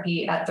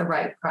therapy at the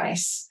right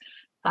price?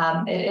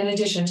 In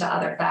addition to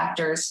other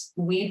factors,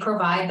 we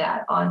provide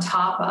that on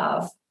top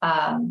of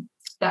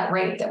that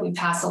rate that we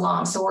pass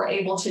along. So we're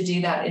able to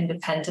do that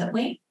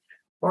independently.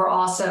 We're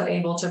also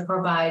able to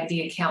provide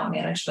the account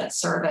management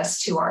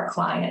service to our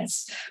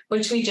clients,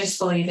 which we just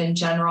believe in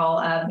general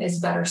is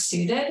better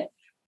suited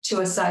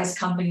to a size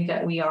company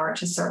that we are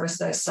to service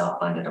those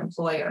self-funded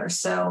employers.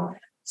 So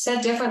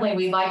said differently,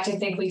 we like to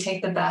think we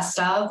take the best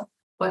of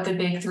what the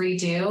big three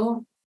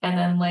do and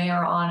then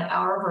layer on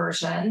our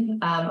version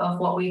of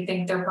what we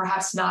think they're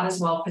perhaps not as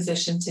well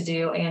positioned to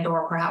do, and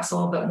or perhaps a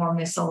little bit more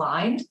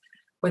misaligned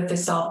with the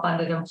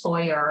self-funded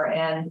employer.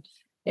 And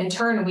in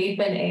turn, we've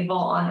been able,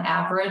 on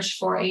average,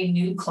 for a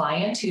new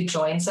client who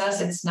joins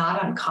us, it's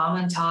not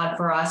uncommon, Todd,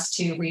 for us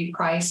to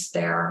reprice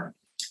their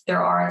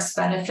RX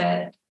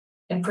benefit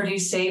and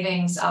produce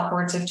savings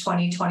upwards of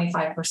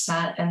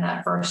 20-25% in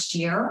that first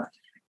year.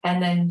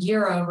 And then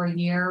year over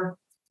year,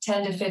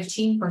 10 to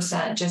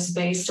 15%, just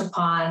based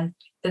upon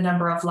the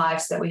number of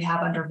lives that we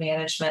have under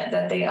management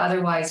that they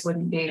otherwise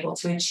wouldn't be able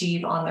to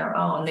achieve on their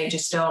own. They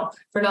just don't,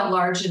 they're not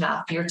large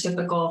enough. Your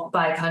typical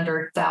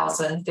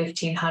 500,000,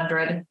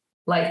 1,500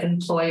 life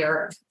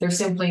employer, they're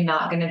simply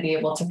not going to be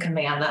able to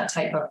command that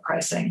type of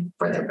pricing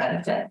for their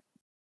benefit.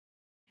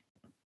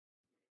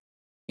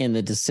 In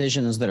the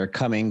decisions that are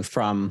coming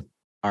from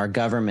our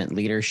government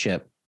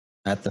leadership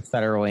at the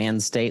federal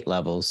and state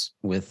levels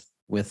with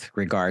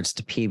regards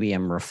to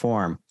PBM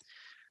reform,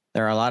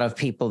 there are a lot of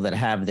people that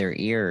have their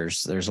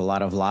ears. There's a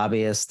lot of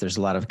lobbyists. There's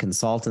a lot of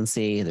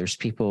consultancy. There's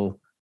people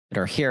that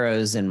are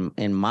heroes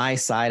in my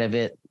side of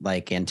it,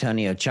 like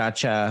Antonio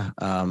Chacha,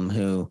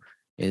 who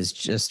is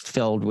just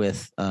filled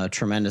with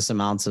tremendous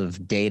amounts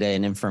of data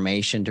and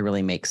information to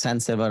really make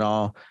sense of it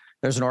all.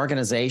 There's an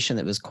organization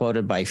that was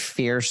quoted by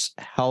Fierce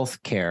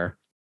Healthcare,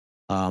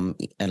 an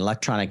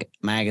electronic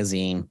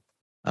magazine.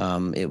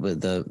 It was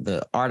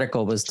the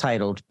article was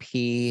titled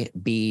PBGH,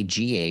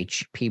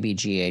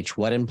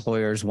 what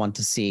employers want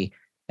to see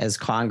as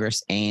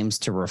Congress aims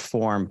to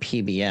reform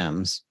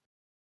PBMs.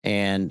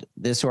 And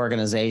this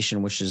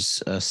organization, which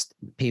is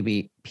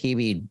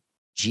PBGH,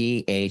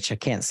 I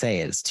can't say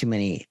it. It's too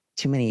many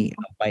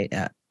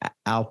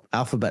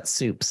alphabet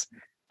soups.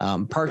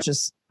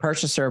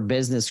 Purchaser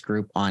Business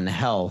Group on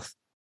Health.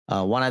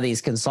 One of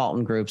these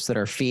consultant groups that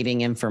are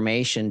feeding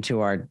information to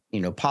our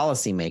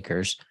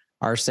policymakers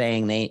are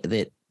saying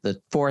that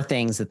the four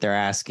things that they're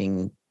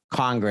asking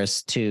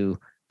Congress to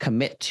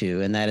commit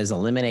to, and that is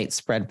eliminate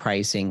spread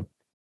pricing,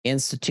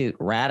 institute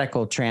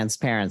radical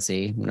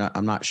transparency.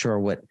 I'm not sure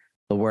what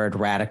the word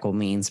radical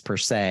means per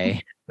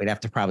se. We'd have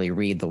to probably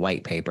read the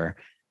white paper.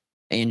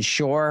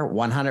 Ensure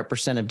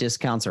 100% of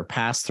discounts are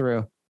passed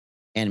through,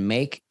 and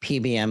make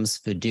PBMs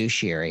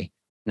fiduciary.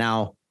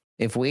 Now,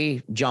 if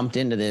we jumped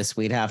into this,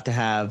 we'd have to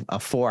have a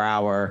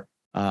 4-hour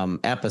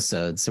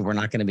episode. So we're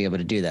not going to be able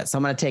to do that. So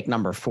I'm going to take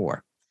number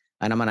 4,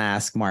 and I'm going to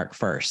ask Mark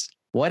first.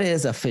 What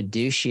is a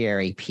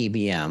fiduciary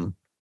PBM?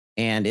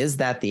 And is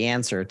that the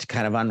answer to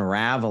kind of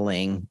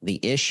unraveling the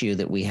issue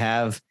that we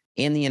have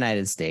in the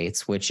United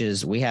States, which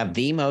is we have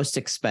the most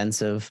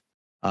expensive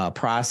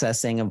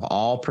processing of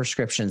all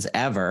prescriptions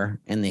ever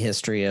in the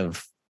history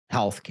of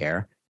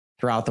healthcare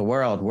throughout the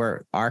world,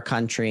 where our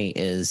country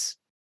is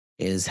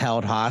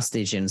held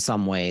hostage in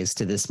some ways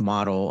to this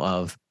model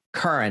of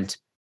current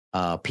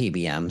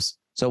PBMs.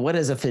 So what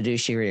is a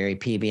fiduciary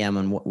PBM,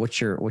 and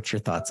what's your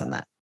thoughts on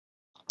that?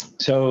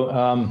 So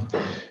I'm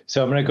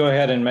going to go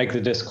ahead and make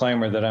the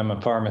disclaimer that I'm a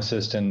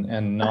pharmacist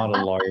and not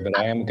a lawyer, but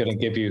I am going to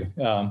give you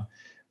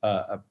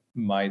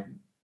my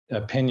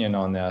opinion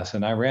on this.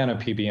 And I ran a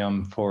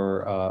PBM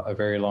for a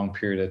very long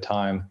period of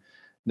time.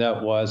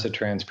 That was a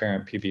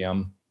transparent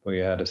PBM. We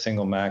had a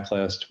single MAC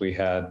list. We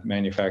had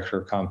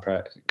manufacturer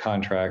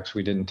contracts.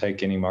 We didn't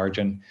take any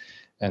margin.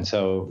 And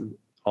so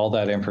all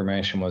that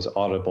information was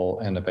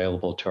auditable and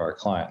available to our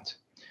clients.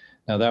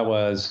 Now, that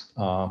was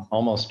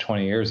almost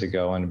 20 years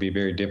ago, and it'd be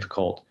very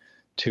difficult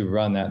to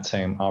run that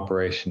same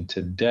operation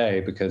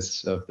today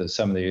because of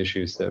some of the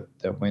issues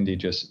that Wendy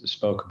just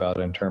spoke about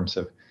in terms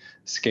of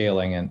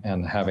scaling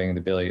and having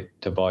the ability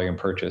to volume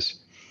purchase.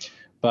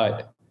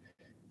 But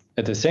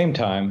at the same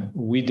time,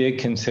 we did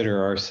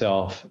consider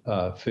ourselves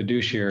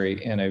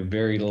fiduciary in a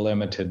very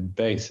limited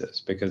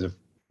basis because a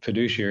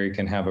fiduciary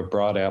can have a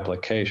broad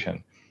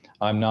application.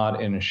 I'm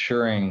not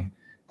ensuring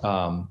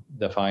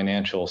the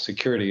financial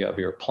security of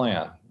your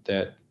plan.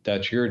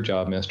 That's your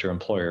job, Mr.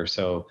 Employer.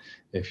 So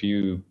if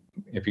you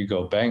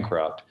go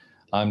bankrupt,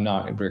 I'm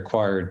not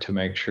required to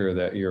make sure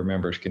that your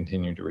members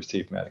continue to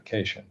receive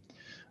medication.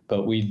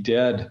 But we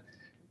did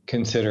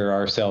consider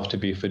ourselves to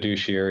be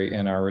fiduciary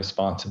in our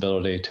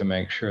responsibility to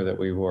make sure that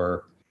we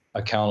were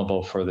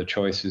accountable for the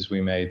choices we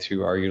made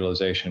through our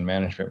utilization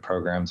management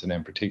programs, and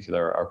in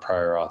particular, our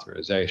prior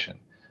authorization,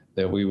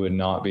 that we would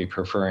not be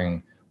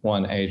preferring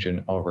one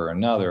agent over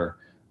another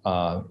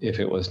if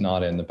it was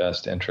not in the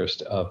best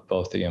interest of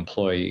both the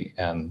employee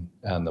and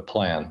the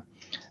plan.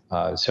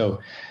 So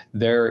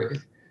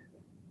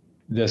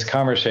this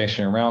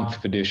conversation around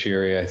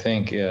fiduciary, I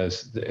think,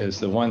 is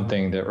the one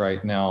thing that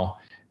right now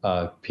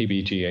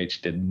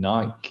PBGH did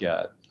not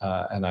get,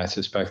 and I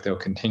suspect there'll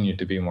continue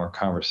to be more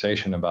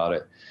conversation about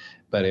it.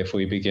 But if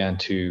we begin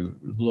to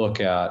look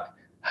at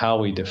how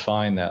we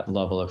define that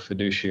level of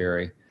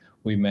fiduciary,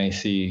 we may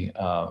see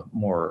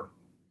more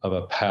of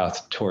a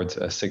path towards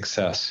a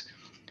success.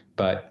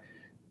 But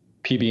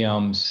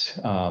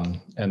PBMs,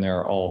 and there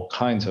are all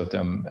kinds of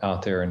them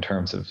out there in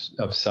terms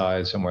of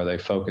size and where they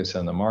focus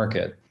in the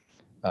market.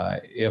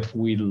 If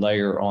we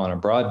layer on a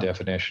broad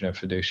definition of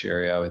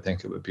fiduciary, I would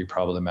think it would be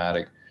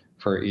problematic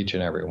for each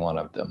and every one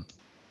of them.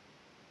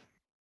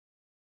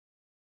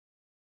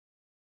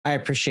 I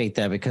appreciate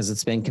that because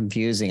it's been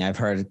confusing. I've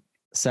heard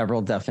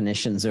several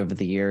definitions over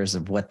the years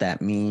of what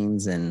that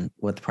means and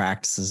what the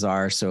practices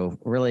are. So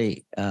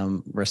really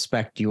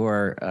respect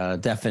your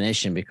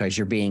definition because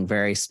you're being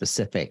very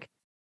specific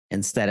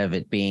instead of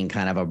it being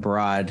kind of a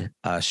broad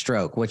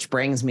stroke, which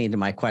brings me to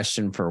my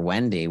question for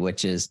Wendy,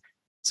 which is,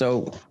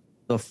 so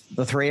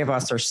the three of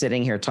us are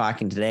sitting here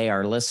talking today.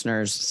 Our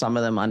listeners, some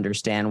of them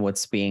understand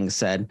what's being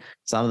said.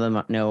 Some of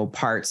them know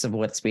parts of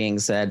what's being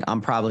said.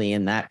 I'm probably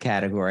in that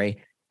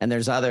category. And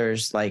there's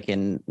others like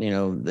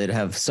that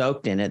have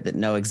soaked in it that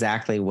know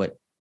exactly what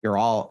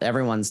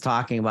everyone's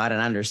talking about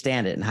and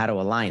understand it and how to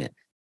align it.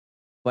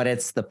 But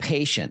it's the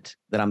patient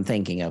that I'm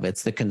thinking of.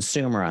 It's the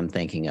consumer I'm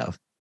thinking of.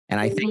 And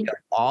I think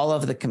all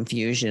of the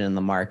confusion in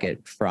the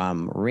market,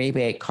 from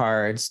rebate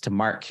cards to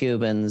Mark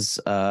Cuban's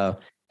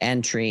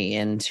entry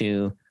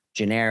into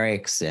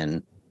generics,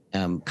 and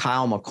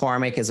Kyle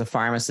McCormick is a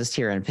pharmacist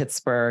here in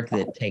Pittsburgh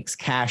that takes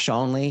cash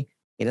only.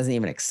 He doesn't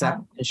even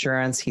accept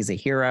insurance. He's a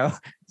hero.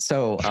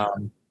 So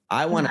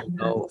I want to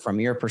know from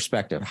your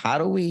perspective, how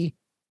do we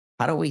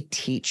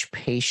teach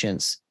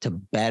patients to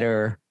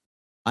better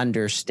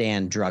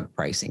understand drug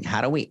pricing?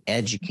 How do we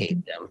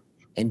educate them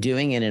and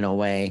doing it in a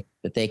way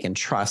that they can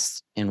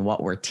trust in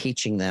what we're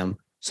teaching them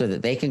so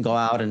that they can go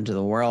out into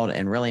the world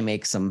and really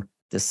make some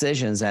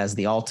decisions as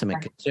the ultimate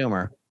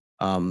consumer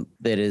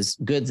that is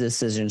good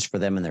decisions for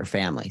them and their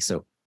family.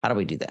 So how do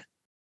we do that?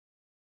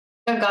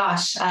 Oh,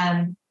 gosh.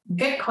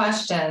 Good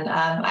question.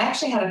 I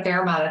actually had a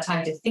fair amount of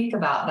time to think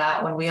about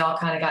that when we all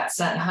kind of got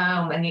sent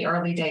home in the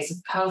early days of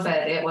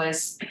COVID. It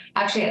was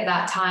actually at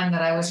that time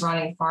that I was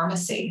running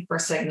pharmacy for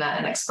Cigna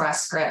and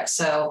Express Scripts.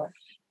 So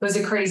it was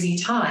a crazy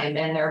time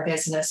in their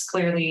business.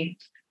 Clearly,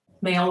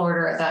 mail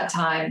order at that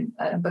time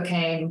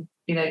became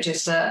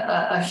just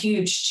a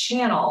huge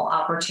channel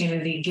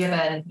opportunity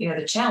given,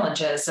 the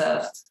challenges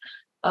of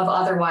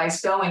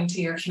otherwise going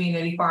to your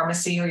community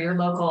pharmacy or your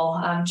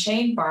local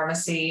chain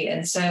pharmacy.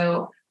 And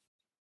so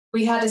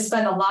we had to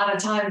spend a lot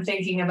of time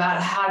thinking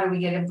about how do we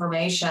get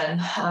information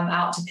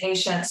out to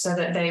patients so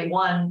that they,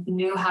 one,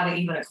 knew how to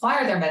even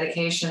acquire their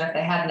medication if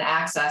they hadn't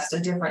accessed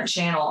a different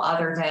channel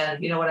other than,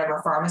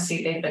 whatever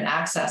pharmacy they've been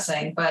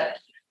accessing. But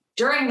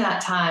during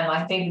that time,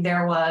 I think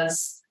there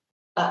was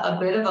a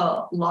bit of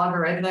a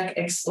logarithmic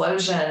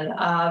explosion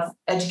of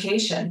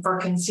education for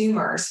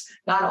consumers,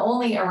 not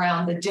only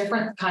around the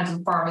different kinds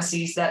of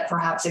pharmacies that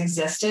perhaps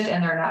existed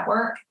in their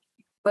network,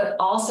 but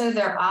also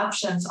their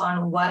options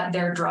on what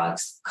their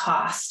drugs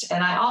cost.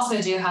 And I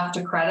also do have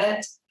to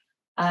credit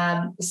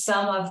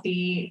some of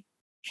the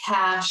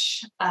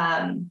cash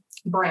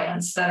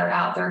brands that are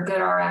out there,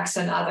 GoodRx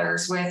and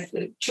others, with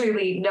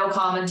truly no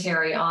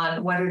commentary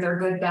on whether they're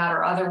good, bad,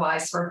 or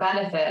otherwise for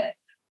benefit.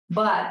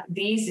 But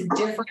these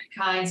different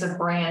kinds of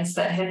brands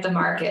that hit the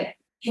market,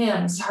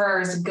 Hims,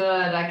 Hers,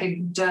 Good,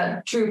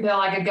 True Pill,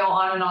 I could go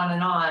on and on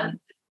and on.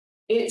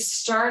 It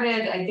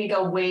started, I think,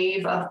 a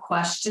wave of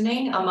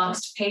questioning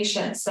amongst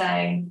patients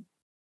saying,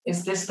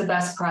 is this the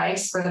best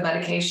price for the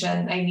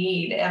medication I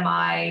need? Am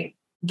I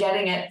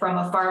getting it from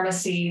a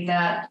pharmacy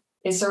that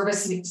is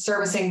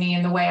servicing me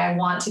in the way I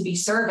want to be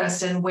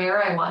serviced and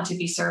where I want to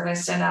be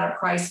serviced and at a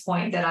price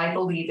point that I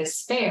believe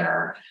is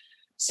fair?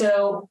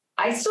 So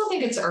I still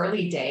think it's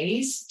early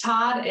days,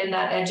 Todd, in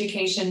that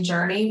education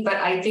journey, but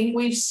I think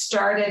we've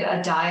started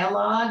a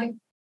dialogue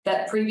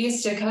that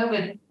previous to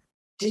COVID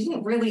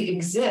didn't really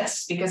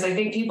exist, because I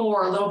think people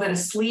were a little bit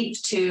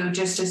asleep to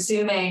just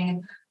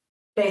assuming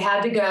they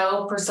had to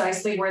go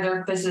precisely where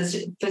their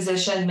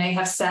physician may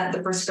have sent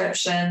the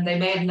prescription. They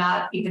may have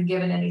not even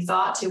given any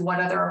thought to what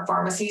other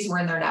pharmacies were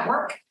in their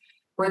network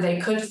where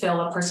they could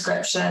fill a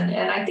prescription.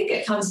 And I think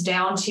it comes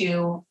down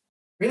to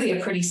really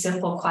a pretty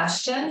simple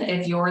question.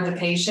 If you're the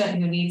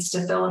patient who needs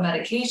to fill a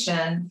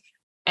medication,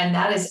 and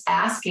that is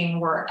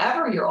asking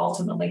wherever you're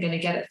ultimately going to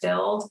get it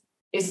filled,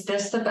 is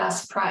this the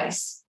best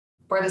price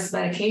for this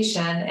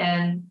medication?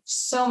 And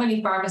so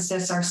many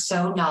pharmacists are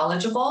so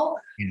knowledgeable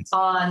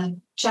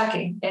on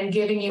checking and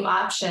giving you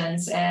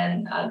options.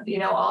 And,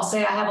 I'll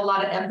say I have a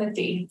lot of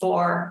empathy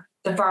for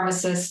the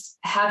pharmacist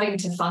having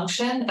to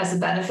function as a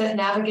benefit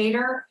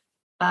navigator.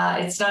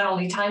 It's not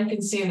only time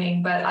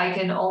consuming, but I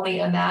can only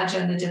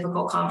imagine the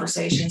difficult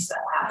conversations that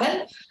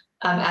happen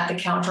at the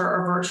counter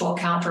or virtual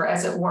counter,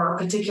 as it were,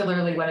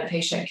 particularly when a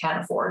patient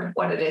can't afford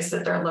what it is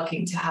that they're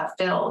looking to have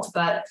filled.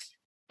 But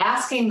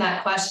asking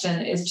that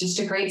question is just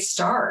a great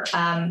start.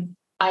 I'm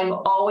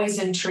always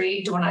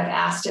intrigued when I've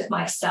asked it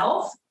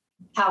myself,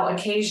 how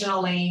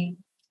occasionally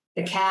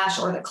the cash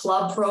or the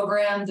club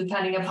program,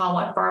 depending upon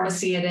what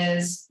pharmacy it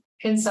is,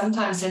 can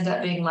sometimes end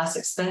up being less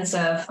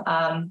expensive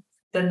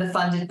than the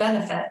funded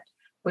benefit,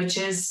 which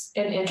is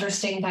an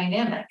interesting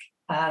dynamic.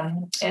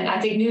 And I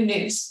think new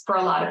news for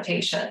a lot of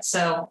patients.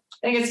 So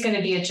I think it's going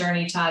to be a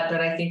journey, Todd, but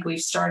I think we've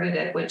started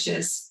it, which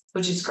is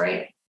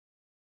great.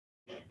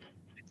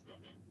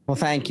 Well,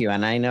 thank you.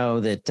 And I know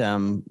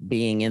that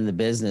being in the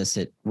business,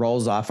 it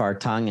rolls off our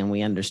tongue and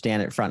we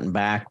understand it front and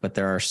back, but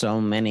there are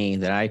so many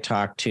that I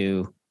talk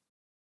to,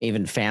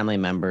 even family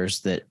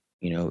members that,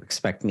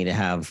 expect me to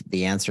have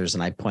the answers,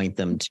 and I point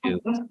them to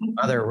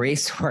other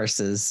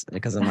resources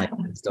because I'm like,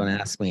 don't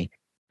ask me.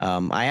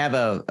 I have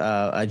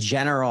a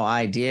general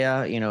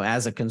idea,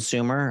 as a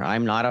consumer.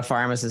 I'm not a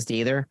pharmacist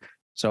either.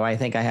 So I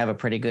think I have a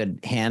pretty good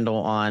handle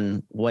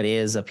on what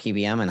is a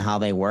PBM and how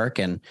they work,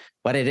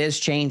 but it is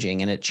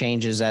changing, and it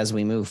changes as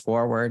we move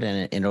forward,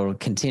 and it'll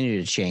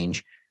continue to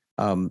change.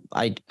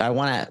 I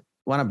want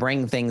to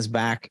bring things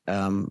back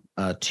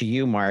to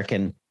you, Mark,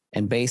 and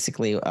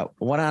basically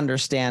want to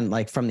understand,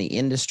 like, from the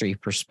industry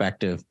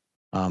perspective,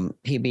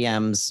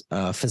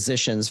 PBMs,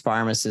 physicians,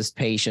 pharmacists,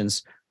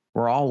 patients,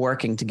 we're all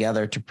working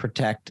together to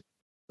protect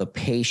the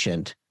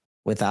patient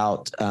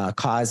without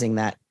causing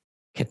that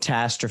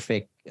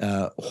catastrophic,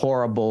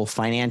 horrible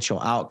financial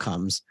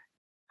outcomes.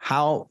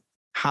 How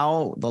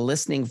the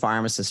listening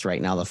pharmacists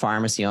right now, the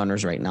pharmacy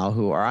owners right now,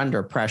 who are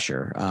under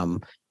pressure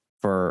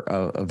for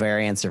a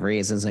variance of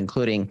reasons,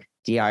 including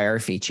DIR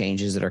fee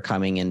changes that are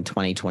coming in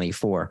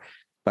 2024.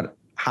 But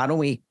how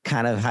do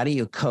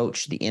you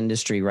coach the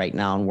industry right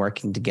now in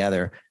working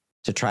together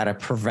to try to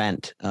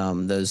prevent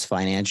those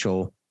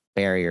financial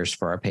barriers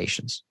for our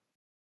patients?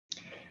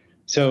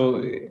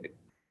 So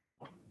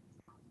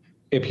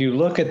if you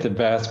look at the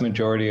vast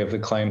majority of the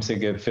claims that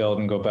get filled,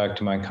 and go back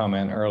to my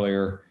comment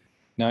earlier,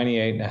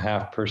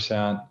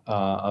 98.5%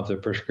 of the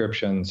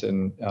prescriptions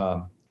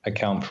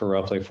account for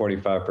roughly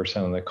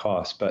 45% of the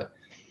cost. But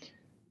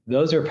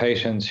those are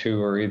patients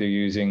who are either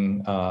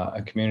using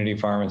a community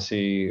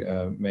pharmacy,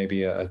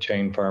 maybe a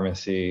chain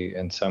pharmacy,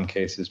 in some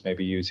cases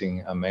maybe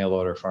using a mail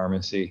order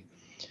pharmacy.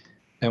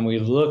 And we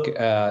look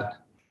at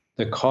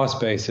the cost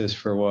basis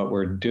for what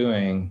we're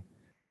doing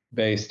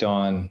based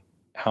on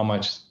how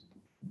much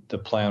the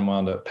plan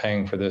wound up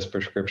paying for this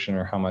prescription,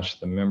 or how much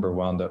the member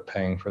wound up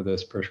paying for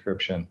this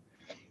prescription.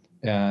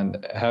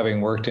 And having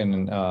worked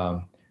in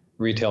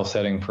retail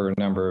setting for a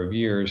number of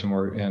years,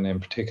 and in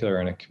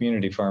particular in a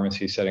community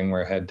pharmacy setting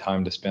where I had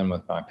time to spend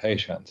with my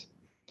patients,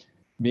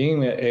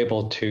 being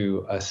able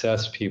to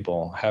assess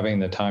people, having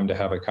the time to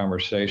have a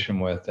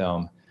conversation with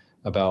them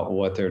about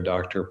what their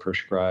doctor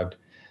prescribed.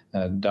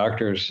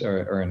 Doctors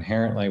are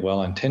inherently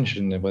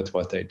well-intentioned with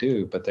what they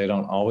do, but they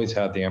don't always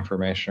have the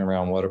information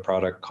around what a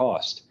product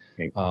costs,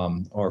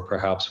 or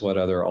perhaps what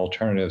other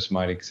alternatives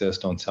might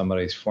exist on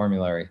somebody's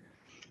formulary.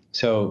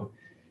 So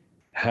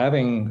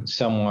having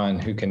someone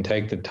who can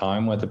take the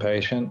time with the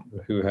patient,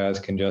 who has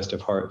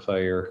congestive heart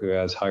failure, who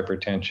has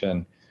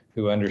hypertension,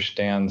 who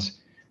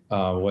understands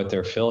what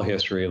their fill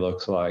history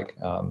looks like.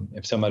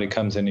 If somebody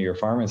comes into your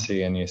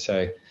pharmacy and you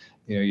say,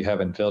 you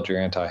haven't filled your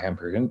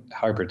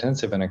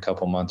antihypertensive in a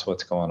couple months,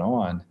 what's going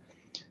on?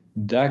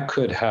 That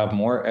could have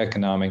more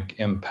economic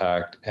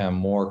impact and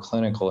more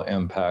clinical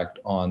impact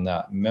on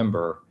that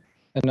member,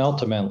 and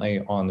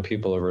ultimately on the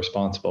people who are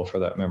responsible for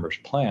that member's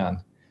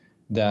plan,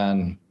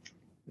 than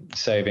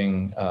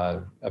saving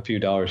a few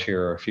dollars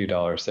here or a few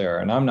dollars there.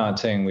 And I'm not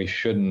saying we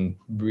shouldn't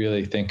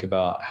really think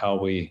about how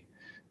we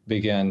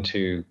begin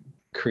to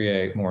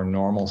create more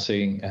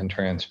normalcy and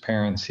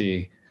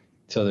transparency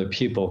so that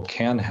people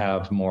can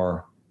have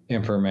more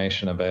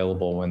information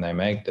available when they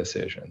make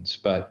decisions.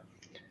 But,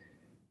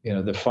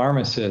 the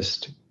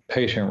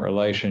pharmacist-patient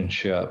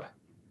relationship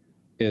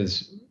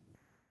is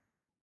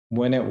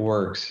when it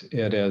works,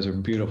 it is a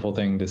beautiful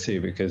thing to see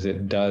because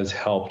it does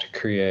help to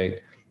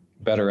create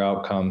better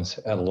outcomes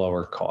at a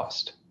lower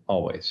cost,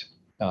 always.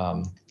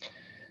 And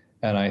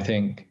I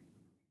think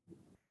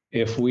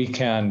if we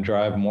can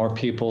drive more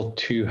people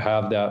to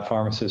have that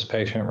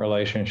pharmacist-patient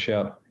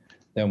relationship,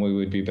 then we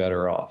would be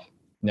better off.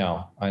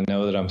 Now, I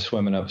know that I'm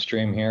swimming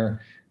upstream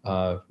here.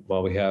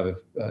 While we have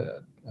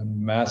a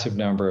massive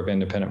number of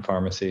independent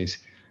pharmacies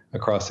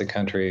across the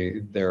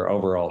country, their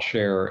overall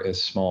share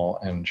is small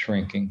and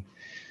shrinking.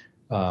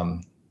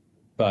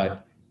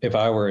 But if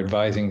I were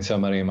advising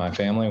somebody in my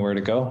family where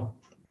to go,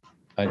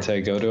 I'd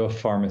say go to a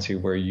pharmacy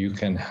where you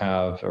can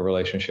have a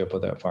relationship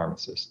with that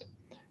pharmacist.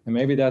 And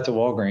maybe that's a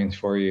Walgreens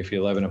for you if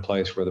you live in a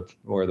place where the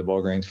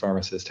Walgreens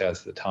pharmacist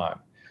has the time.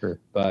 Sure.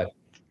 But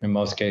in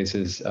most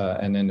cases,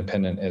 an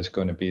independent is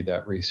going to be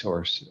that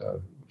resource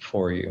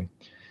for you.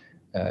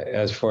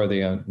 As for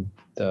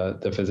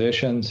the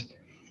physicians,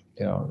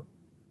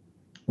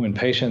 when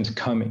patients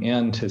come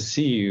in to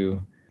see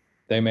you,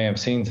 they may have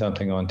seen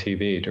something on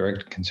TV.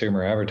 Direct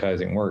consumer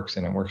advertising works,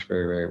 and it works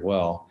very, very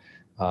well.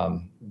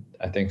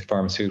 I think the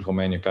pharmaceutical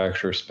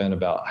manufacturers spent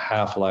about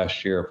half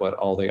last year of what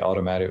all the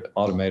automated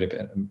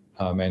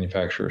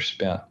manufacturers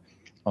spent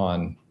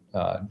on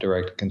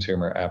direct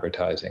consumer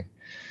advertising.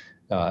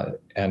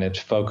 And it's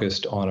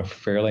focused on a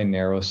fairly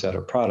narrow set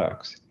of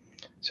products.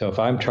 So if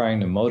I'm trying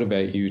to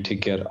motivate you to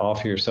get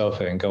off your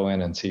sofa and go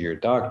in and see your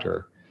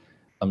doctor,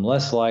 I'm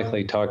less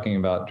likely talking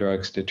about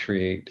drugs to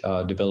treat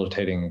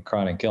debilitating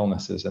chronic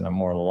illnesses, and I'm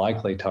more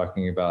likely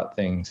talking about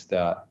things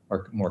that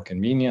are more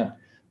convenient,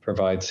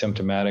 provide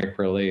symptomatic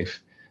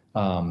relief,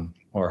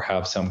 or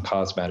have some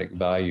cosmetic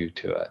value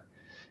to it.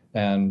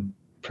 And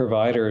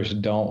providers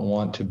don't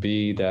want to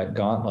be that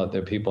gauntlet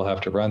that people have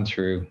to run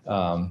through.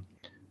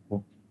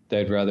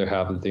 They'd rather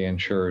have the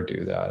insurer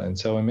do that. And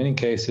so in many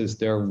cases,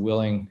 they're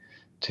willing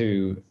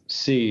to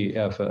see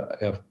if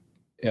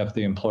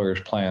the employer's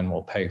plan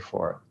will pay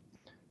for it.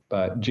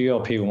 But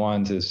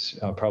GLP-1s is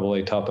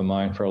probably top of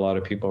mind for a lot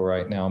of people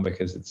right now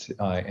because it's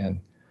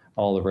in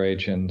all the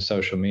rage in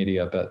social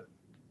media. But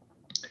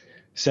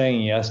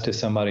saying yes to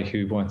somebody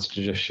who wants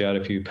to just shed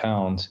a few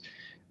pounds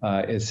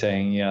is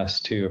saying yes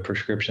to a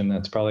prescription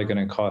that's probably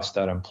going to cost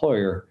that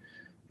employer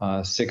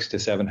 $600 to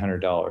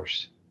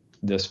 $700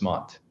 this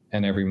month,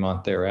 and every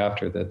month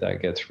thereafter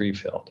that gets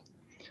refilled.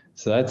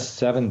 So that's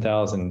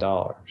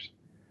 $7,000.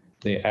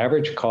 The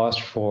average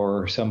cost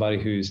for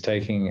somebody who's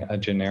taking a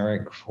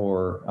generic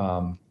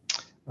for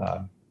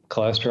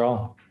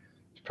cholesterol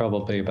is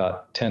probably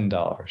about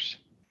 $10.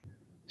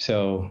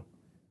 So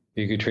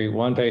you could treat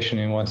one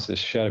patient who wants to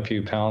shed a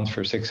few pounds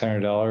for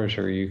 $600,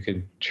 or you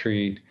could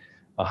treat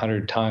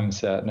 100 times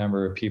that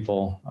number of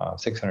people,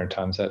 600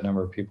 times that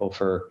number of people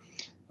for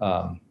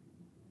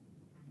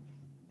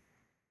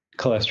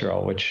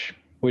cholesterol, which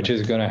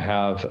is going to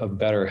have a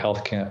better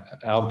health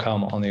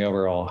outcome on the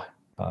overall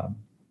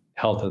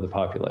health of the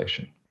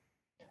population.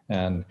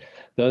 And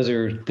those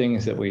are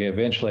things that we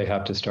eventually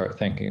have to start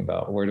thinking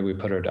about. Where do we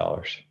put our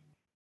dollars?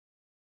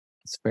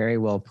 It's very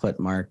well put,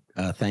 Mark.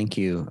 Thank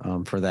you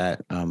for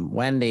that.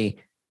 Wendy,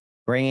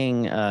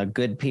 bringing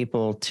good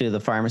people to the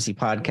Pharmacy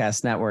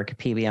Podcast Network,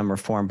 PBM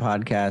Reform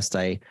Podcast.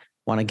 I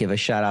want to give a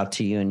shout out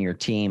to you and your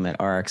team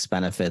at RX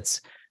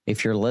Benefits.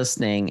 If you're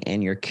listening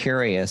and you're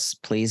curious,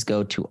 please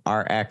go to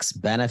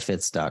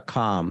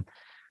rxbenefits.com.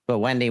 But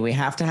Wendy, we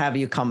have to have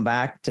you come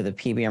back to the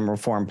PBM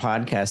Reform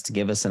Podcast to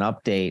give us an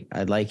update.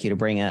 I'd like you to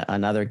bring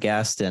another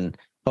guest, and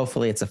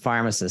hopefully it's a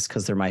pharmacist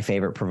because they're my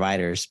favorite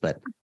providers. But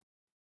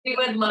we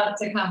would love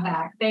to come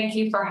back. Thank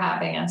you for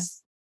having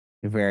us.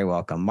 You're very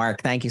welcome.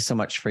 Mark, thank you so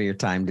much for your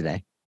time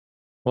today.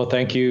 Well,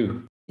 thank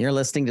you. You're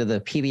listening to the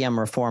PBM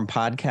Reform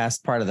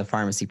Podcast, part of the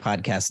Pharmacy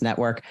Podcast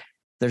Network. If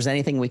there's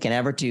anything we can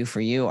ever do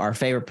for you, our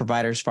favorite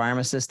providers,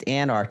 pharmacists,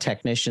 and our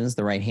technicians,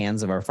 the right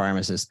hands of our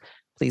pharmacists,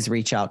 please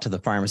reach out to the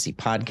Pharmacy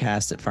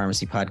Podcast at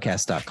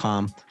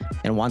pharmacypodcast.com.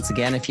 And once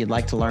again, if you'd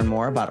like to learn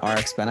more about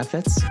RX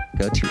Benefits,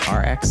 go to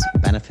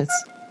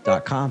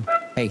rxbenefits.com.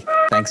 Hey,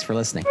 thanks for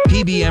listening.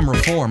 PBM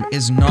reform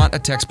is not a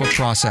textbook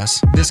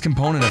process. This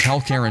component of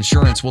healthcare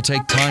insurance will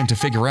take time to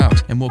figure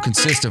out and will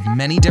consist of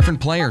many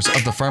different players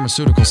of the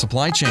pharmaceutical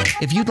supply chain.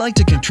 If you'd like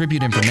to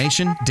contribute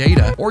information,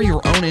 data, or your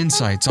own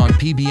insights on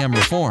PBM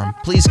reform,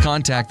 please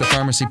contact the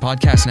Pharmacy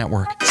Podcast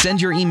Network. Send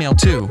your email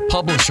to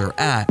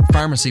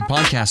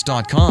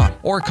publisher@pharmacypodcast.com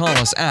or call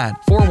us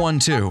at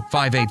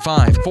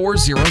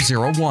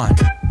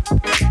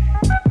 412-585-4001.